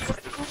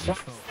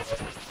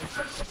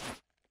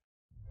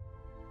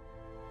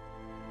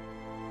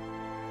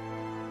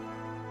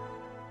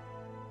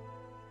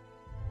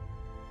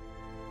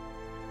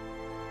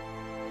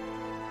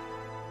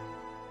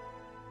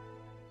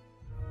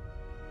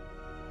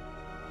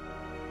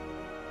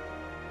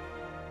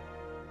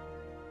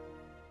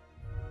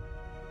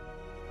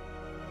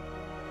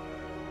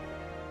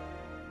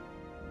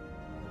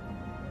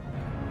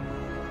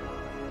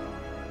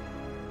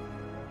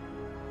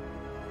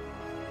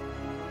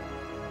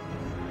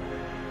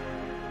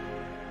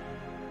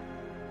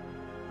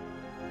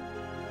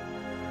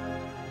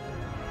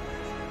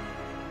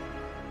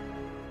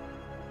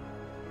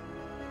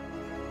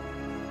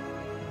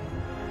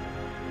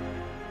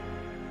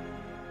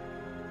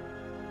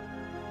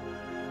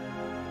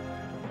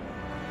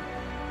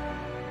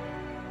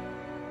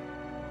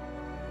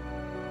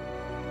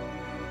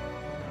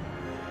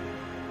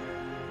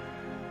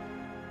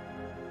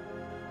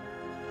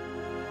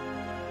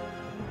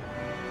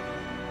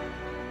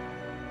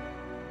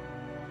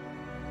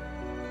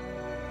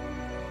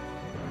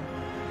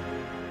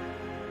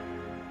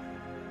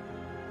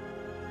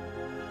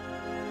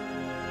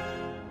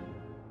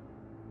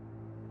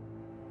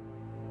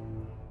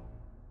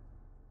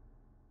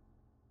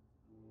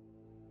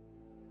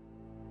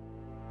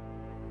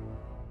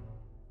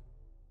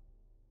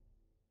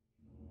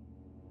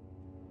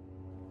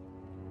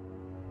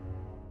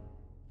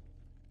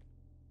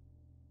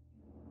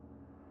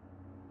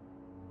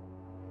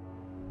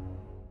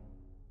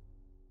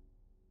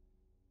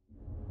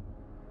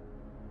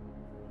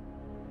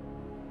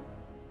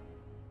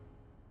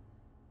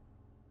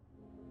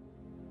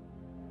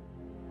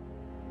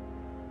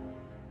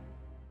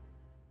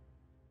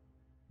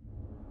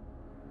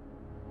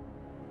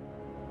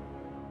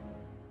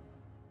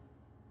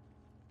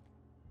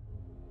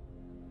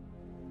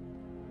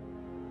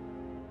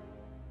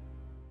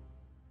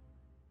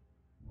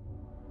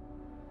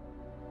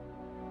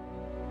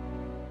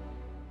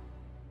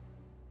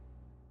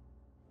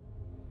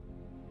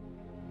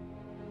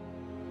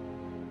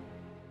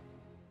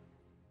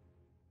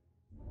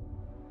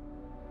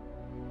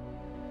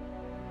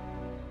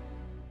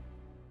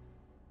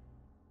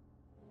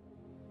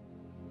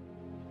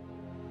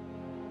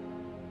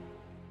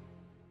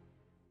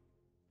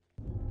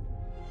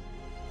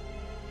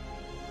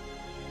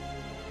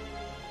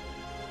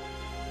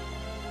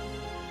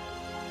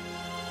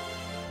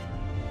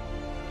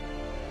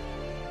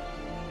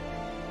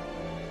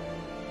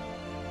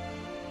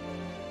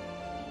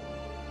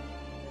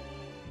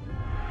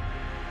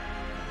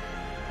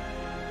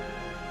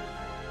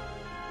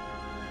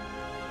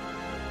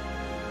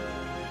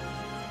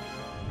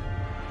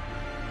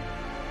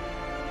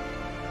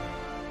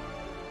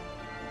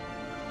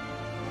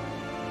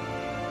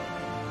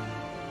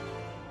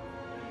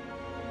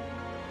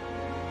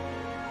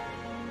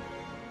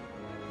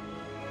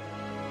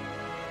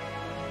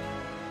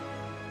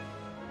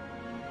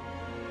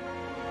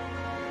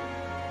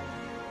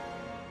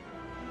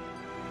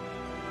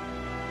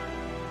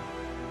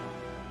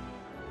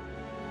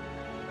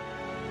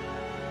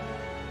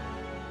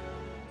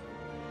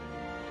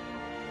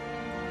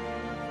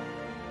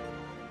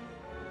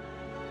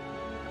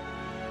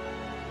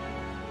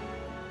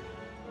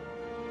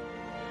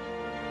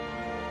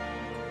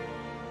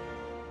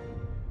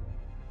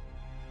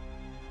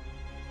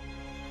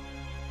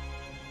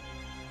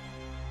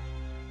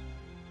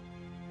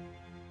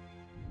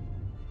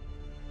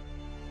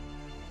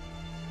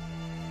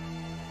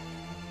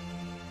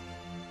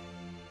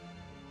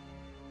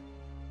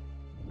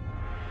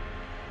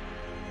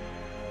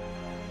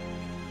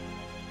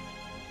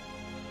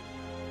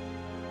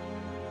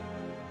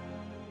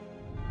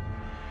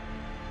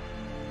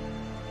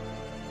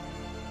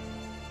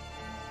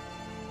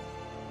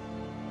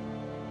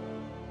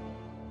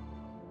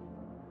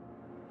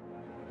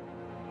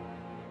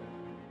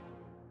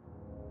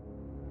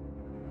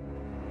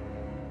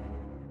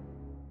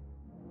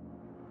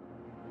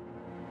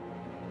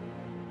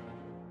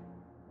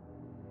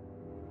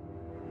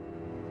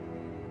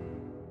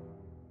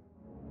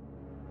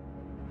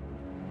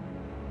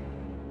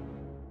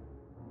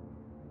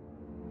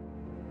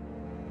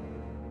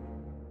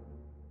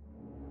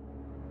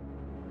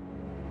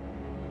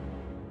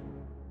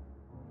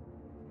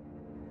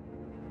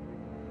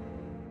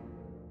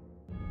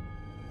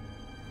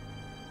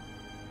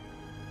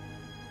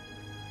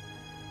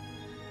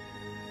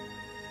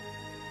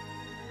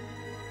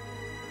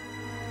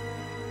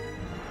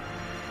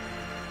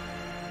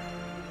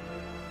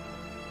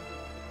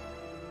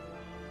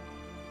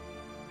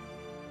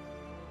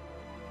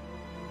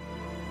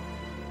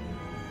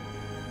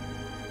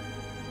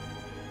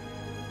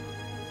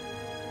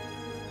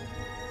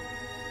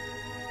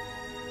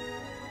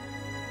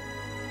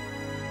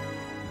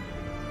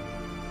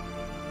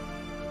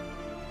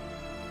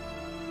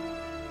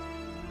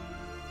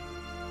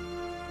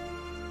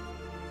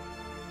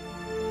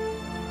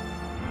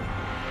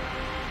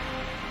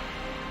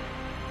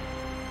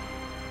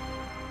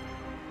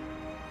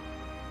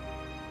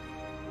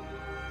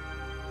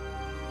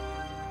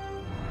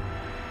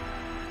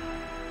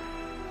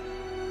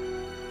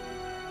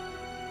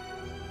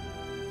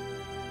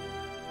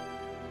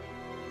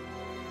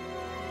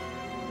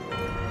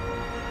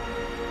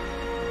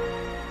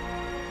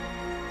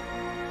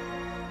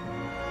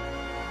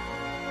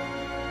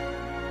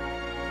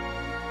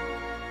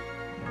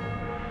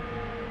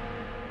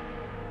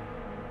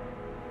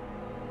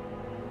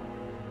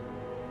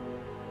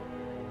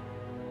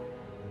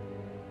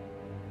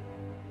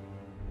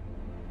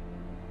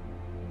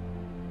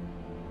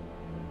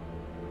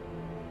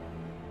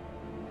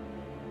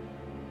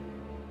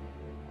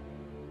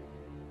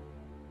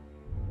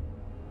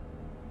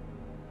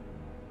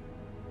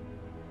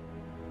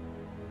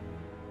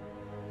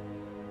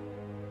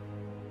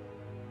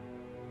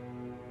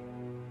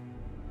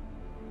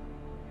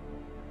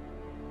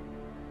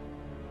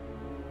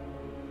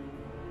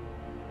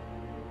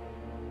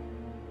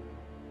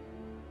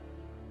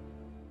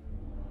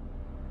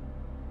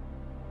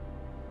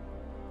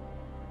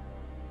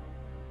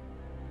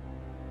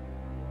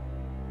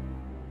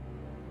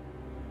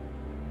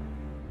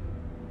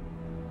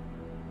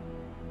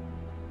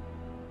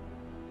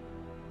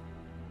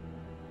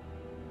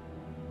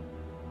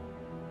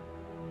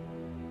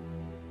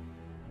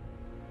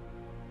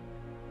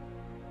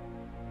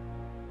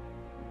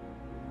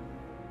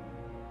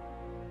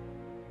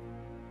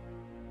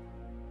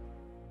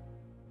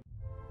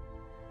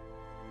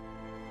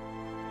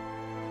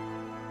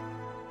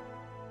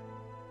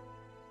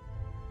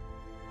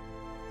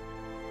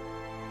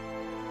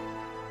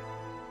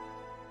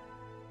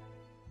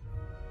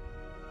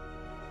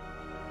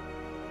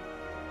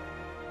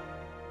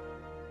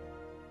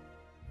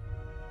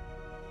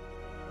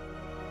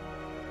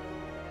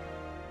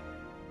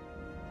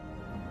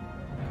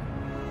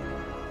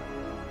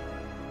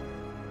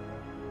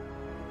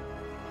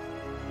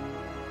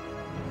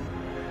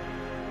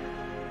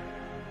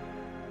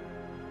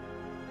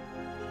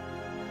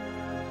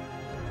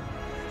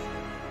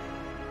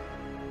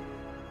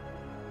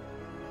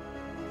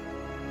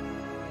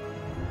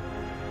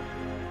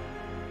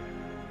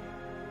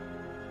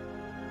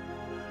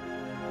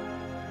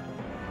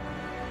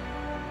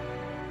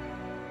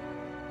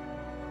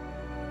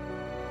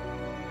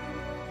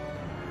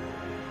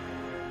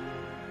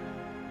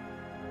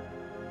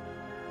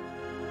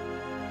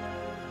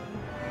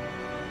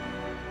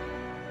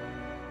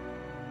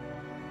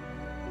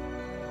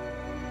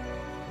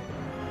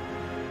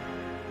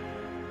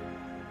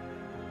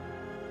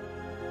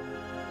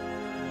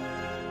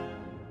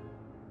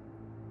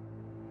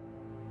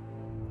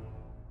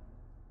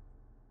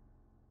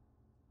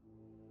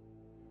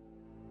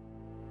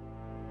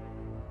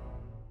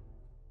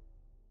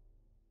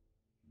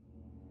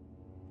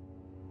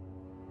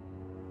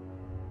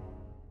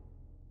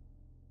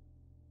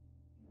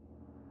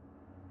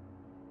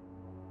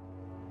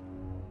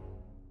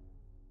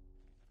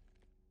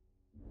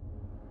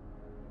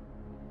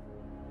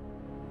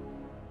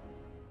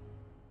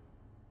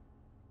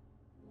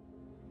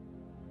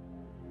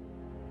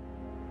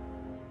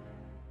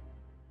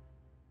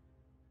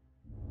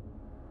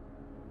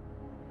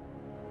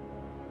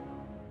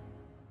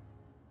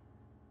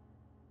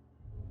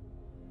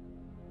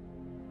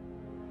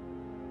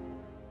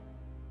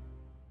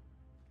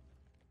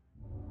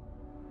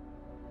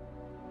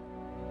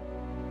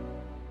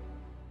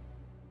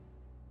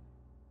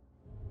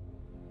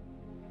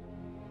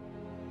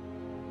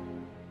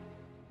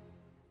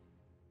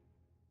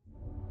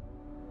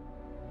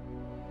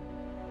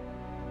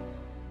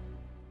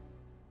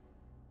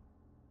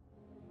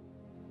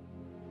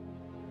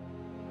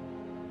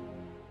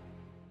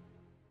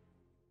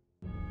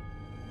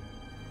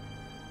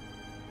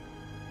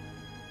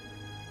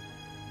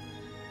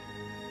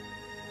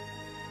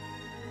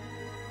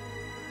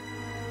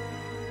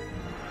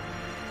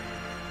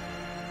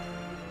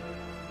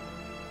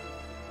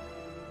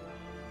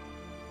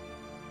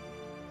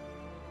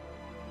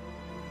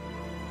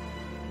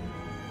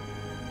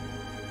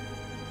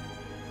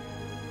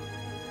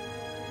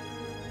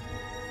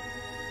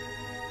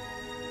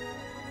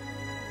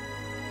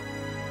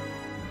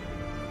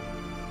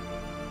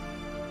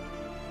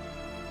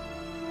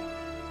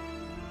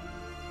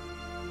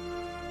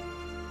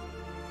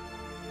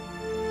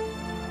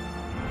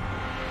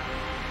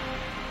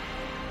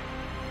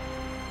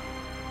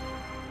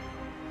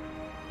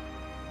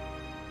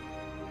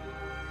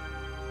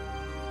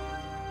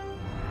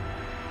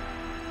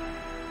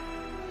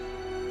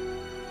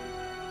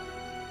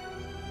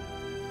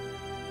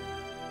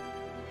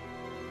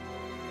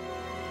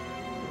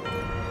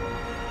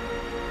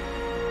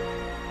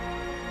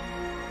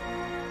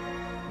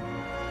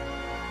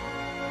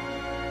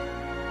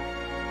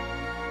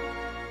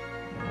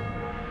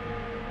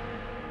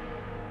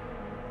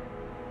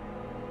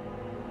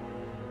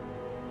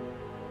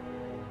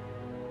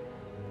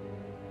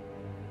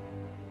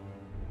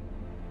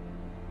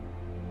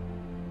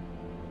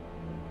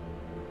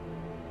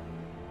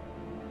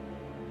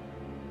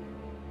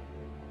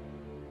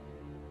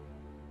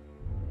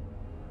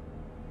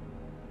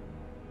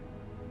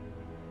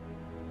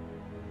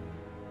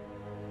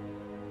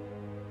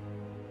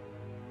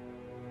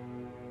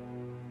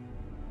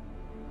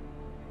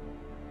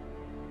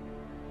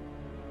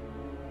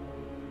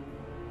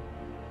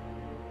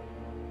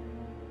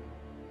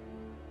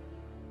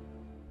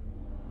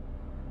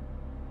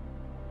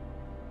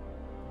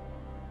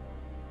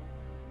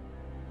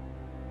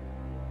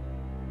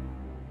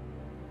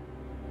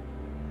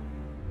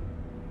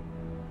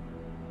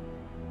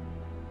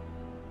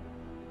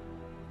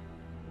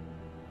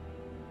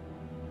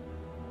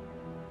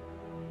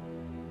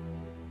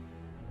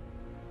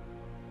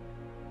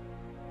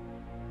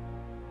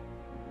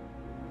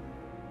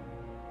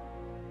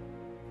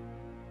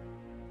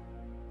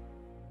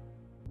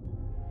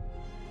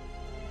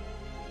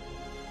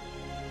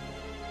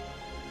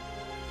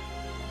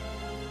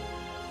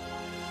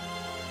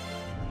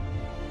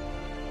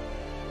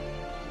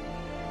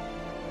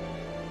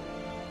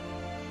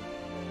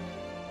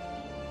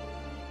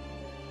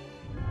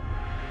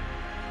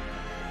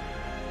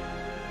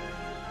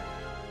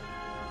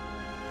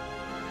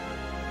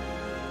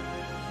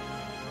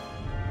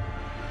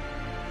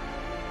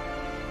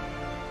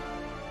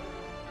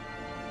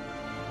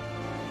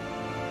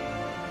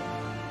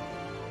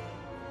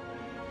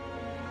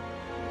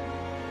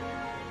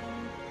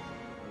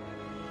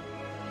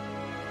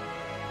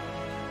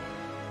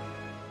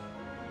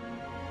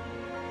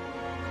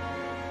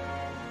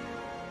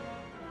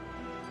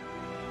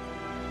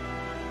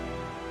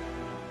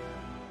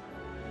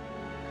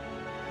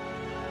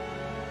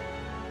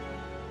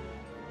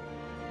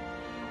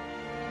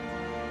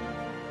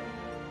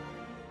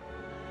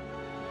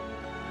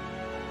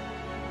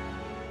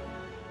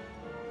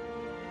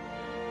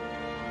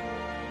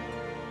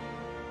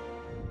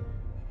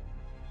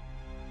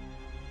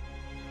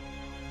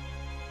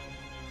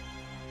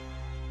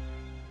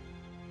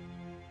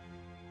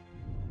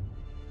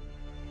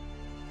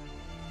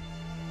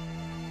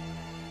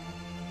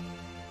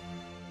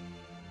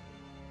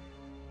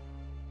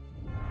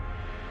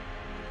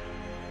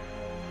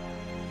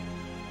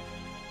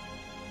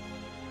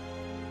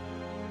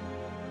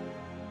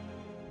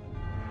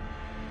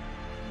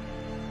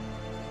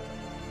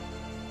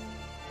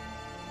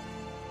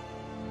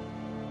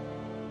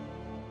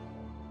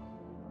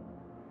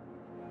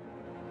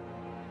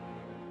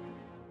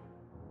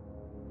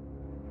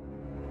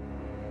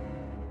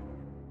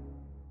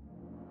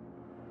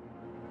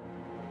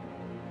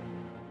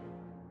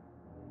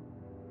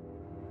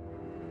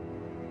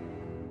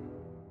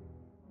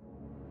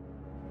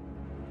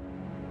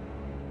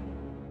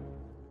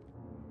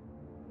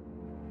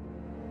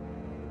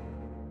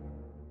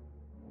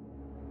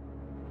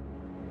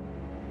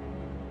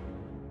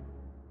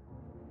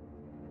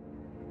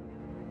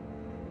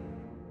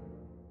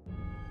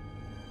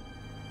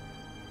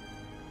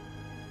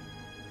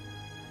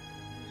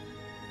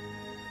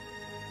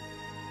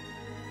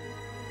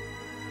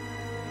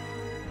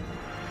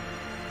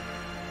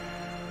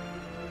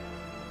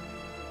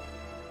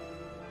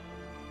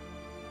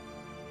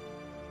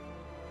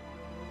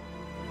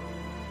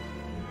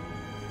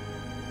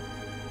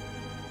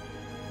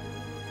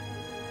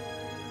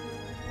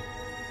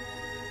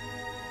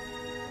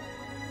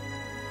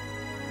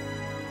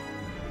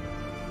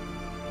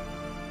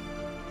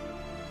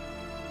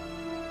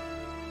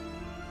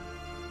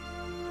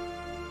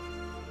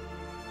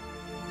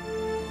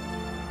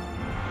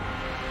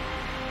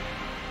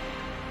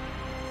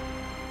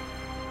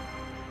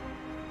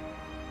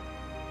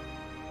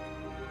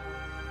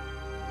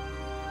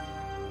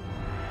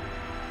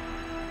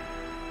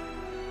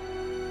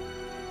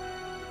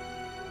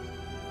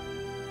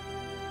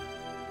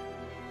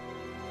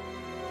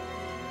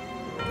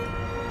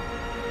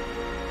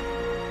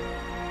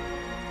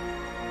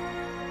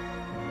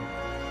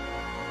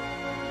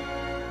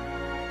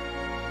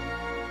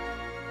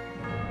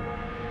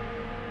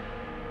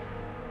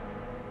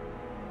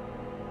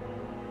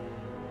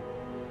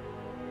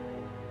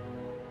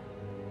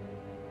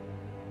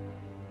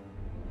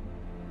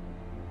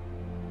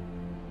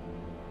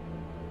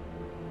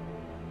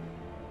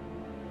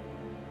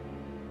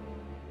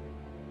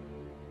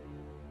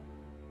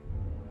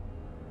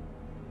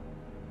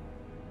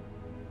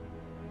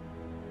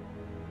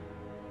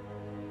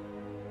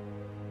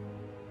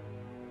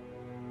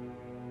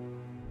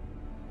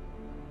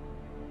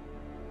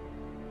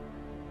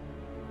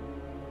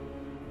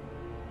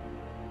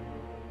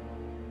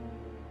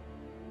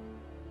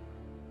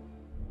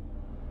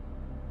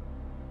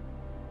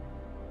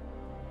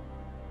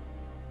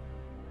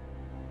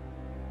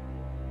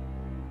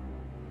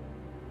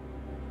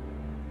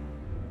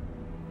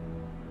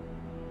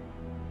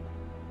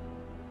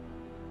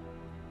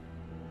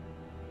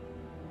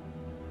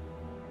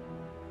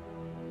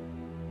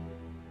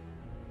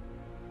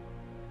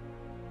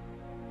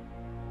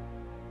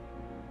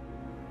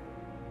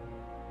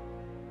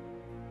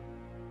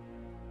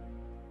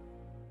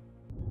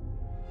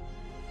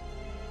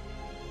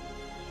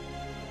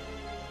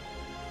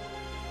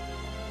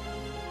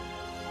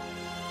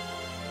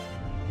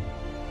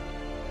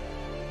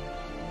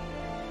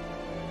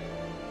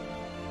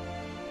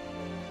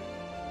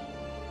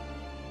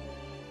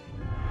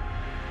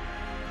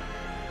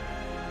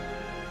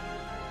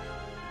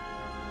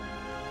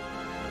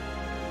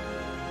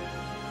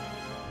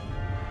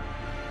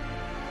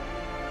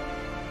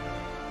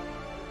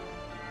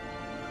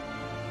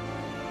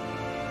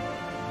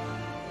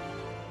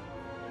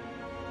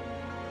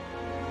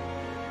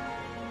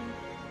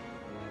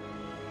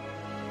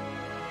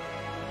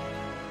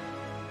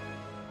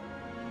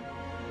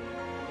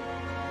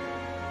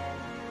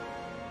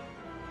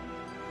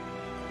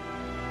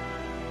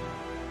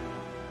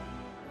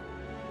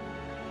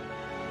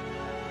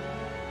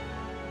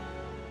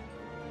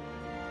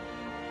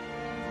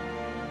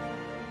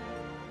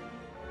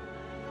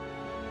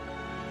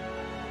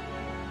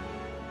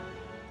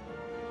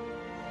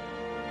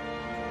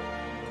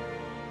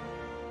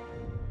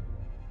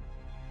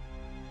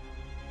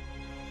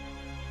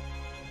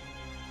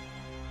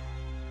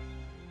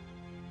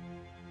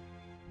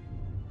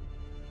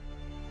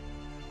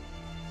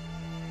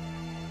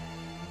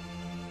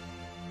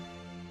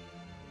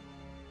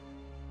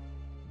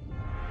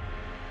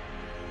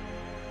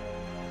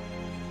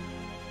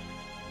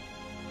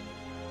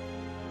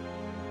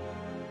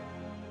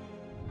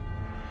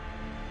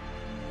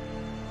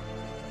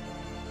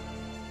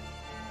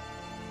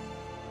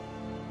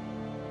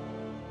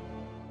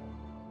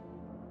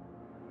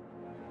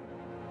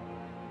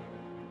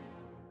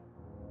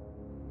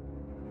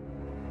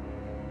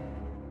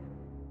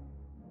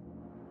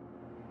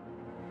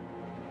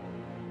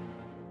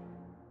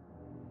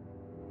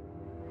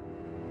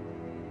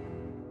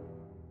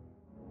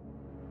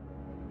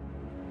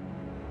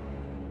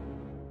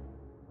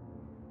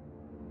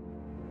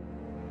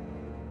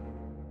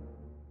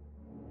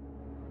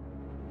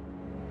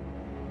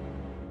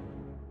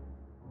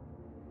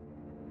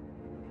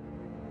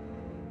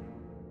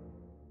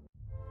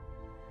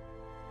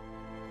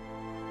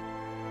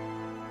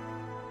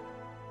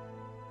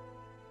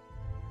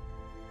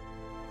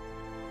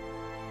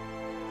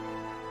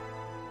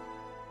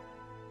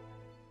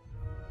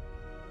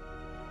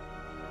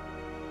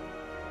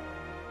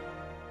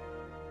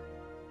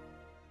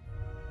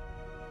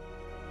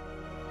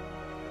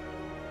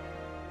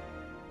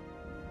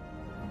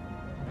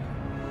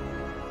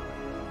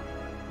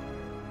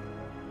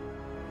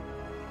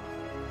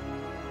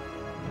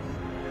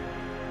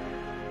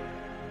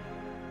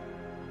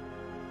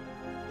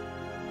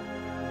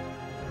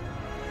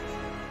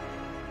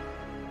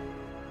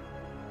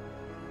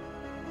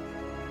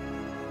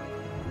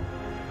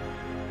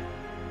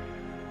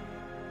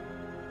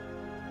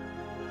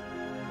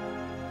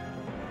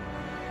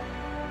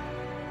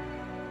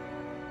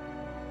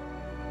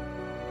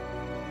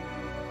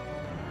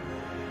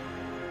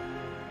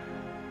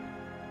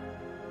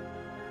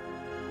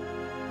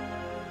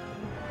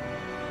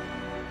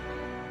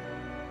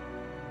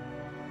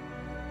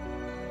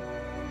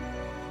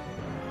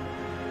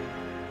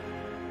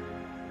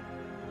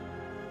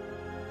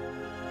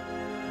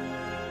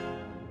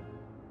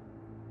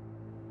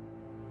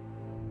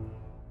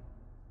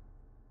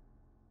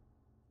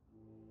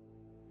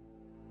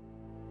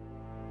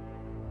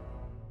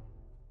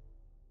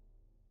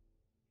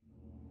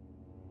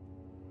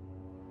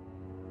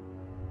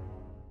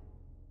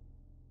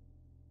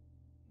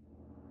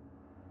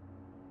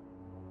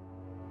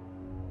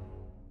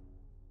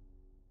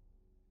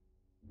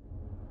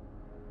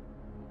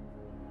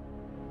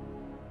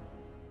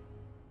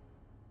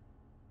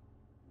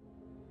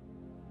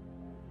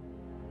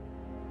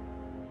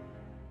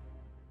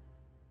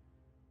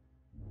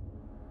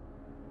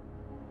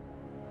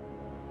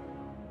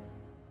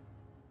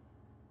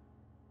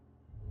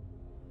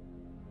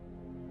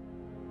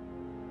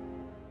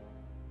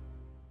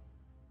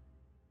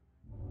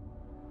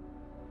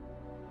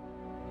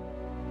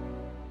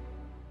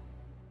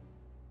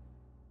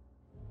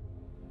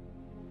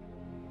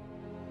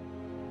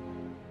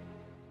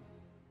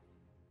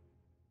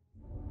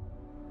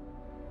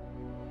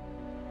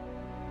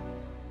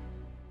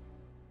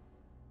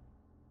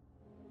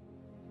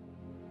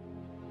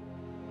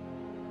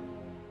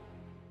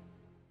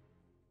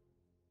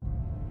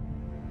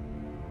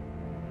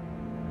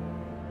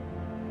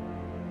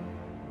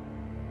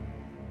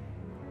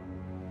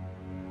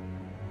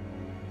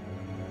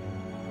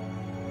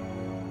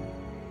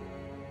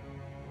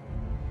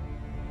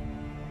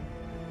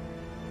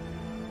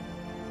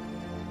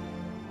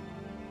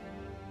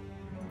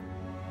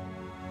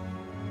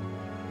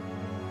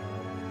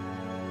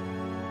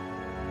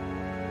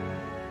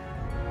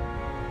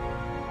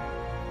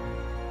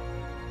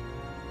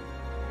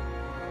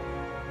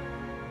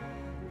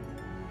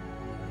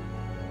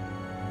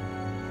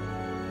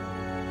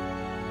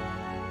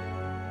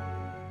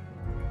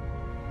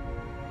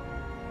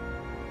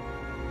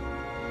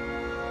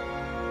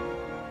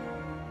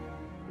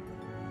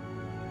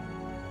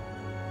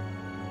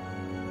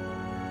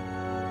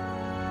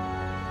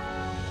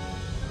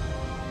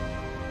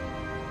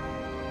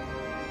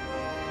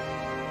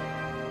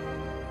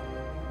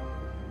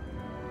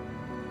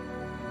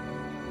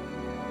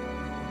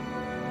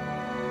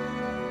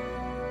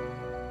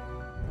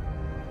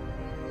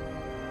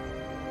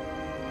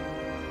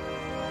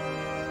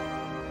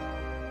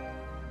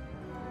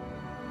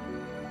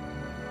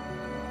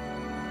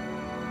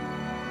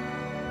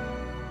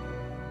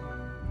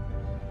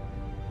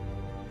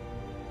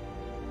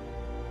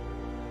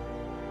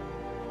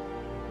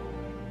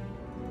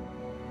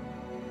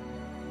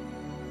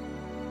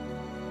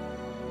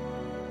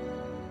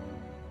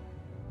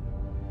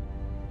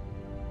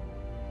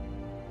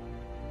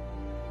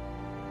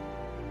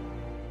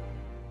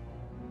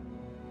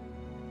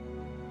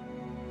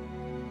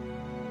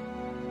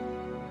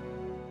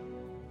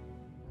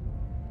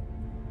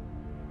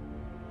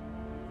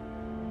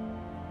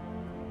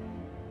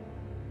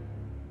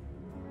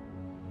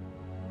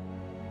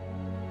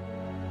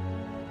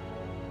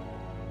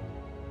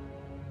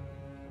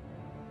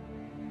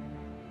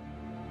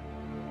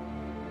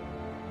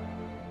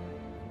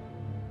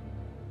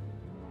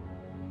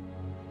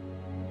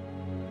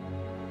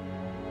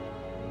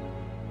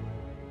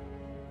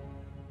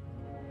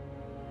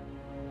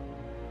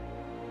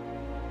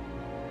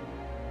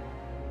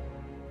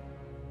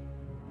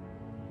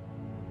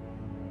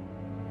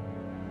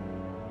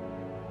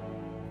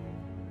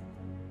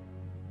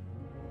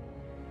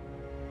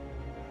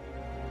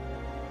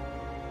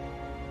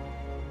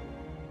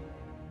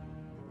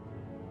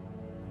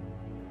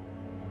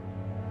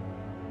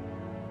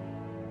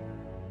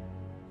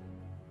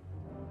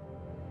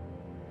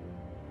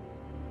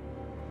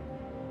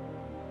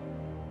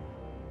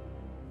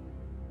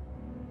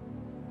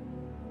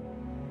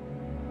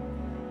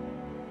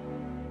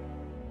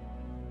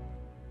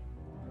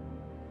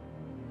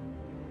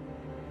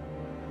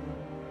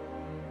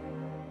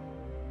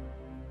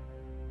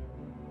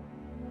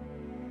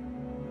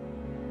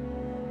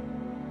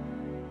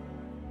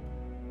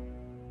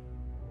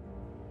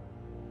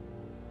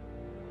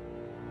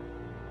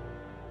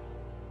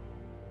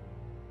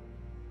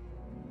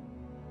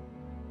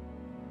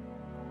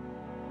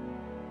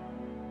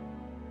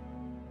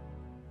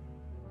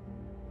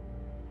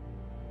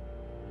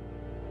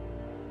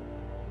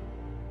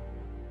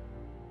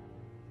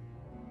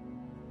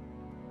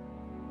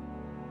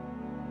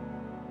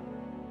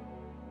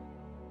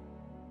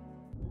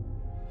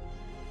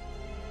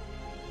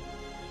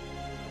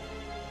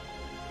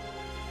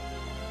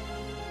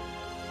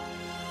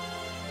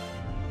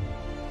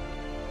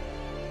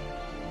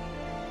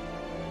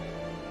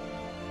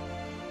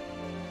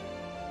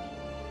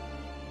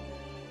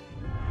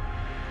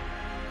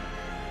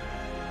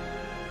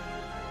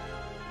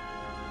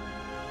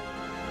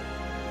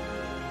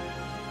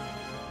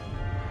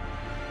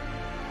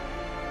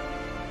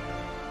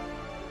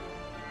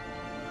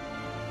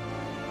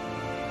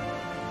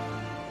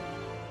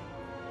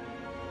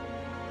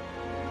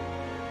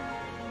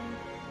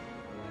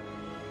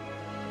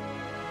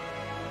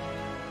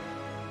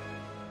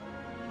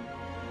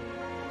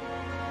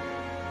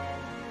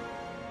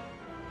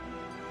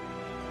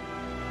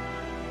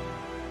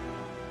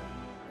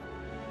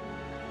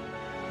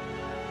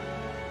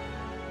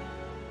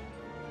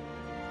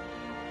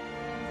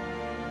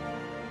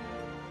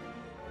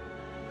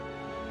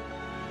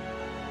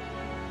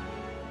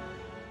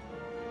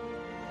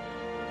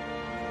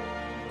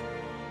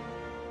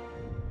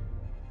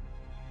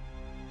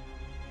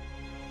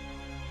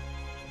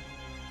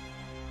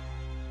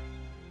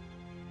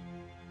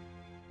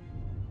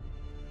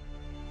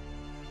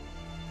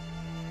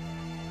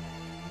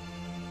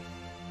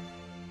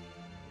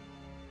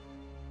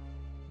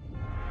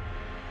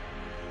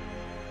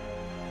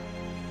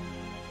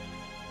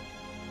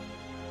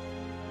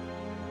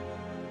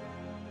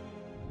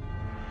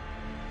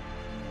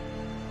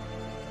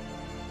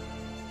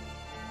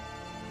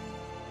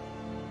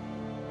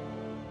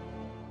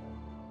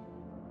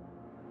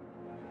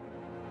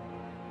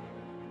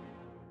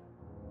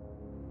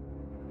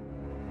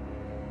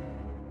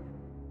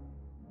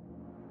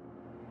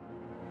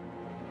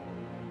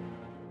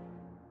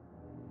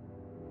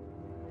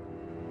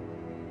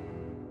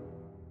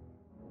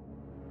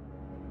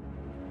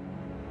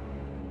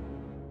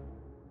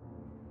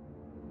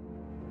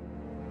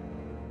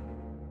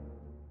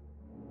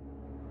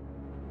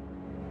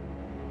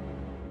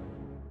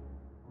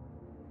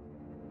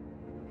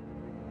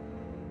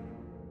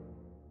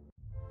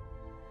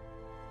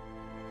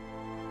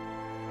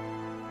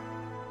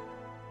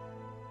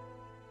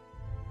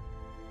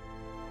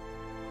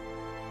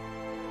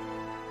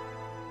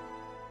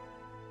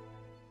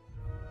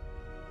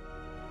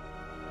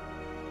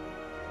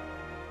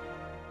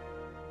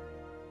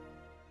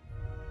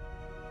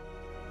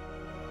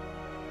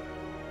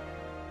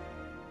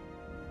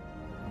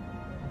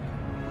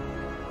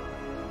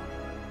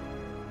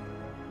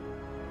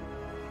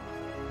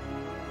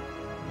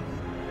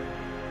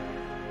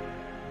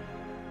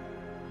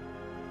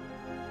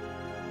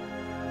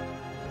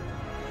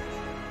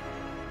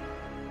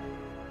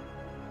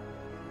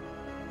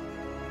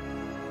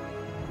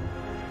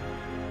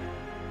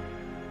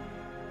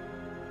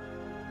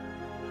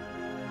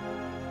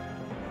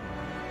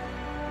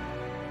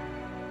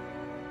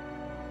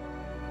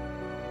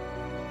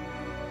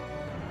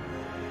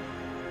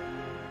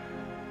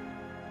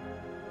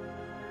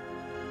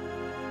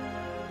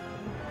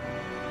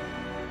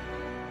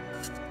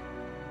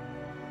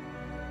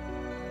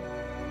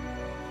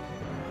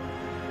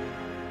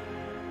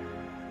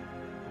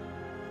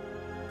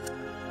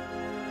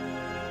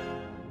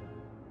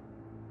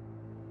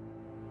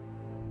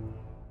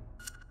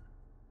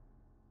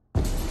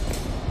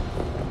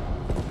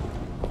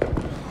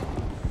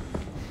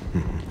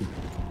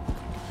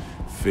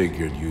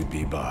 Figured you'd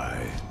be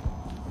by.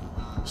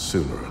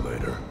 Sooner or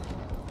later.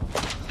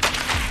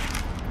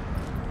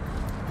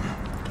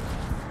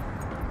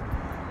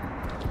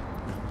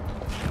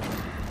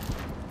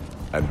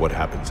 And what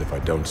happens if I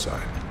don't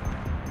sign?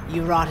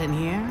 You rot in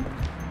here,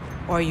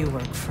 or you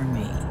work for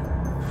me.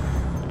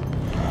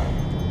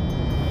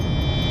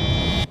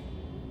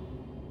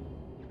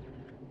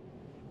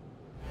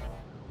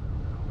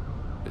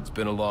 It's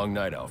been a long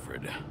night,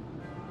 Alfred.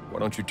 Why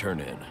don't you turn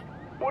in?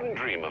 Wouldn't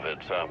dream of it,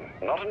 sir.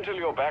 Not until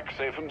you're back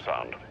safe and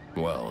sound.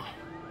 Well,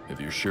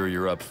 if you're sure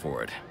you're up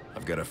for it,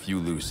 I've got a few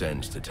loose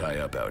ends to tie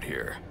up out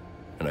here,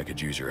 and I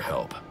could use your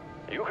help.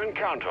 You can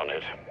count on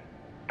it.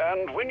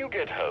 And when you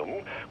get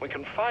home, we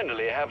can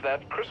finally have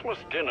that Christmas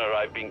dinner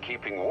I've been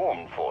keeping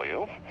warm for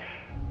you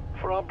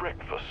for our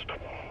breakfast.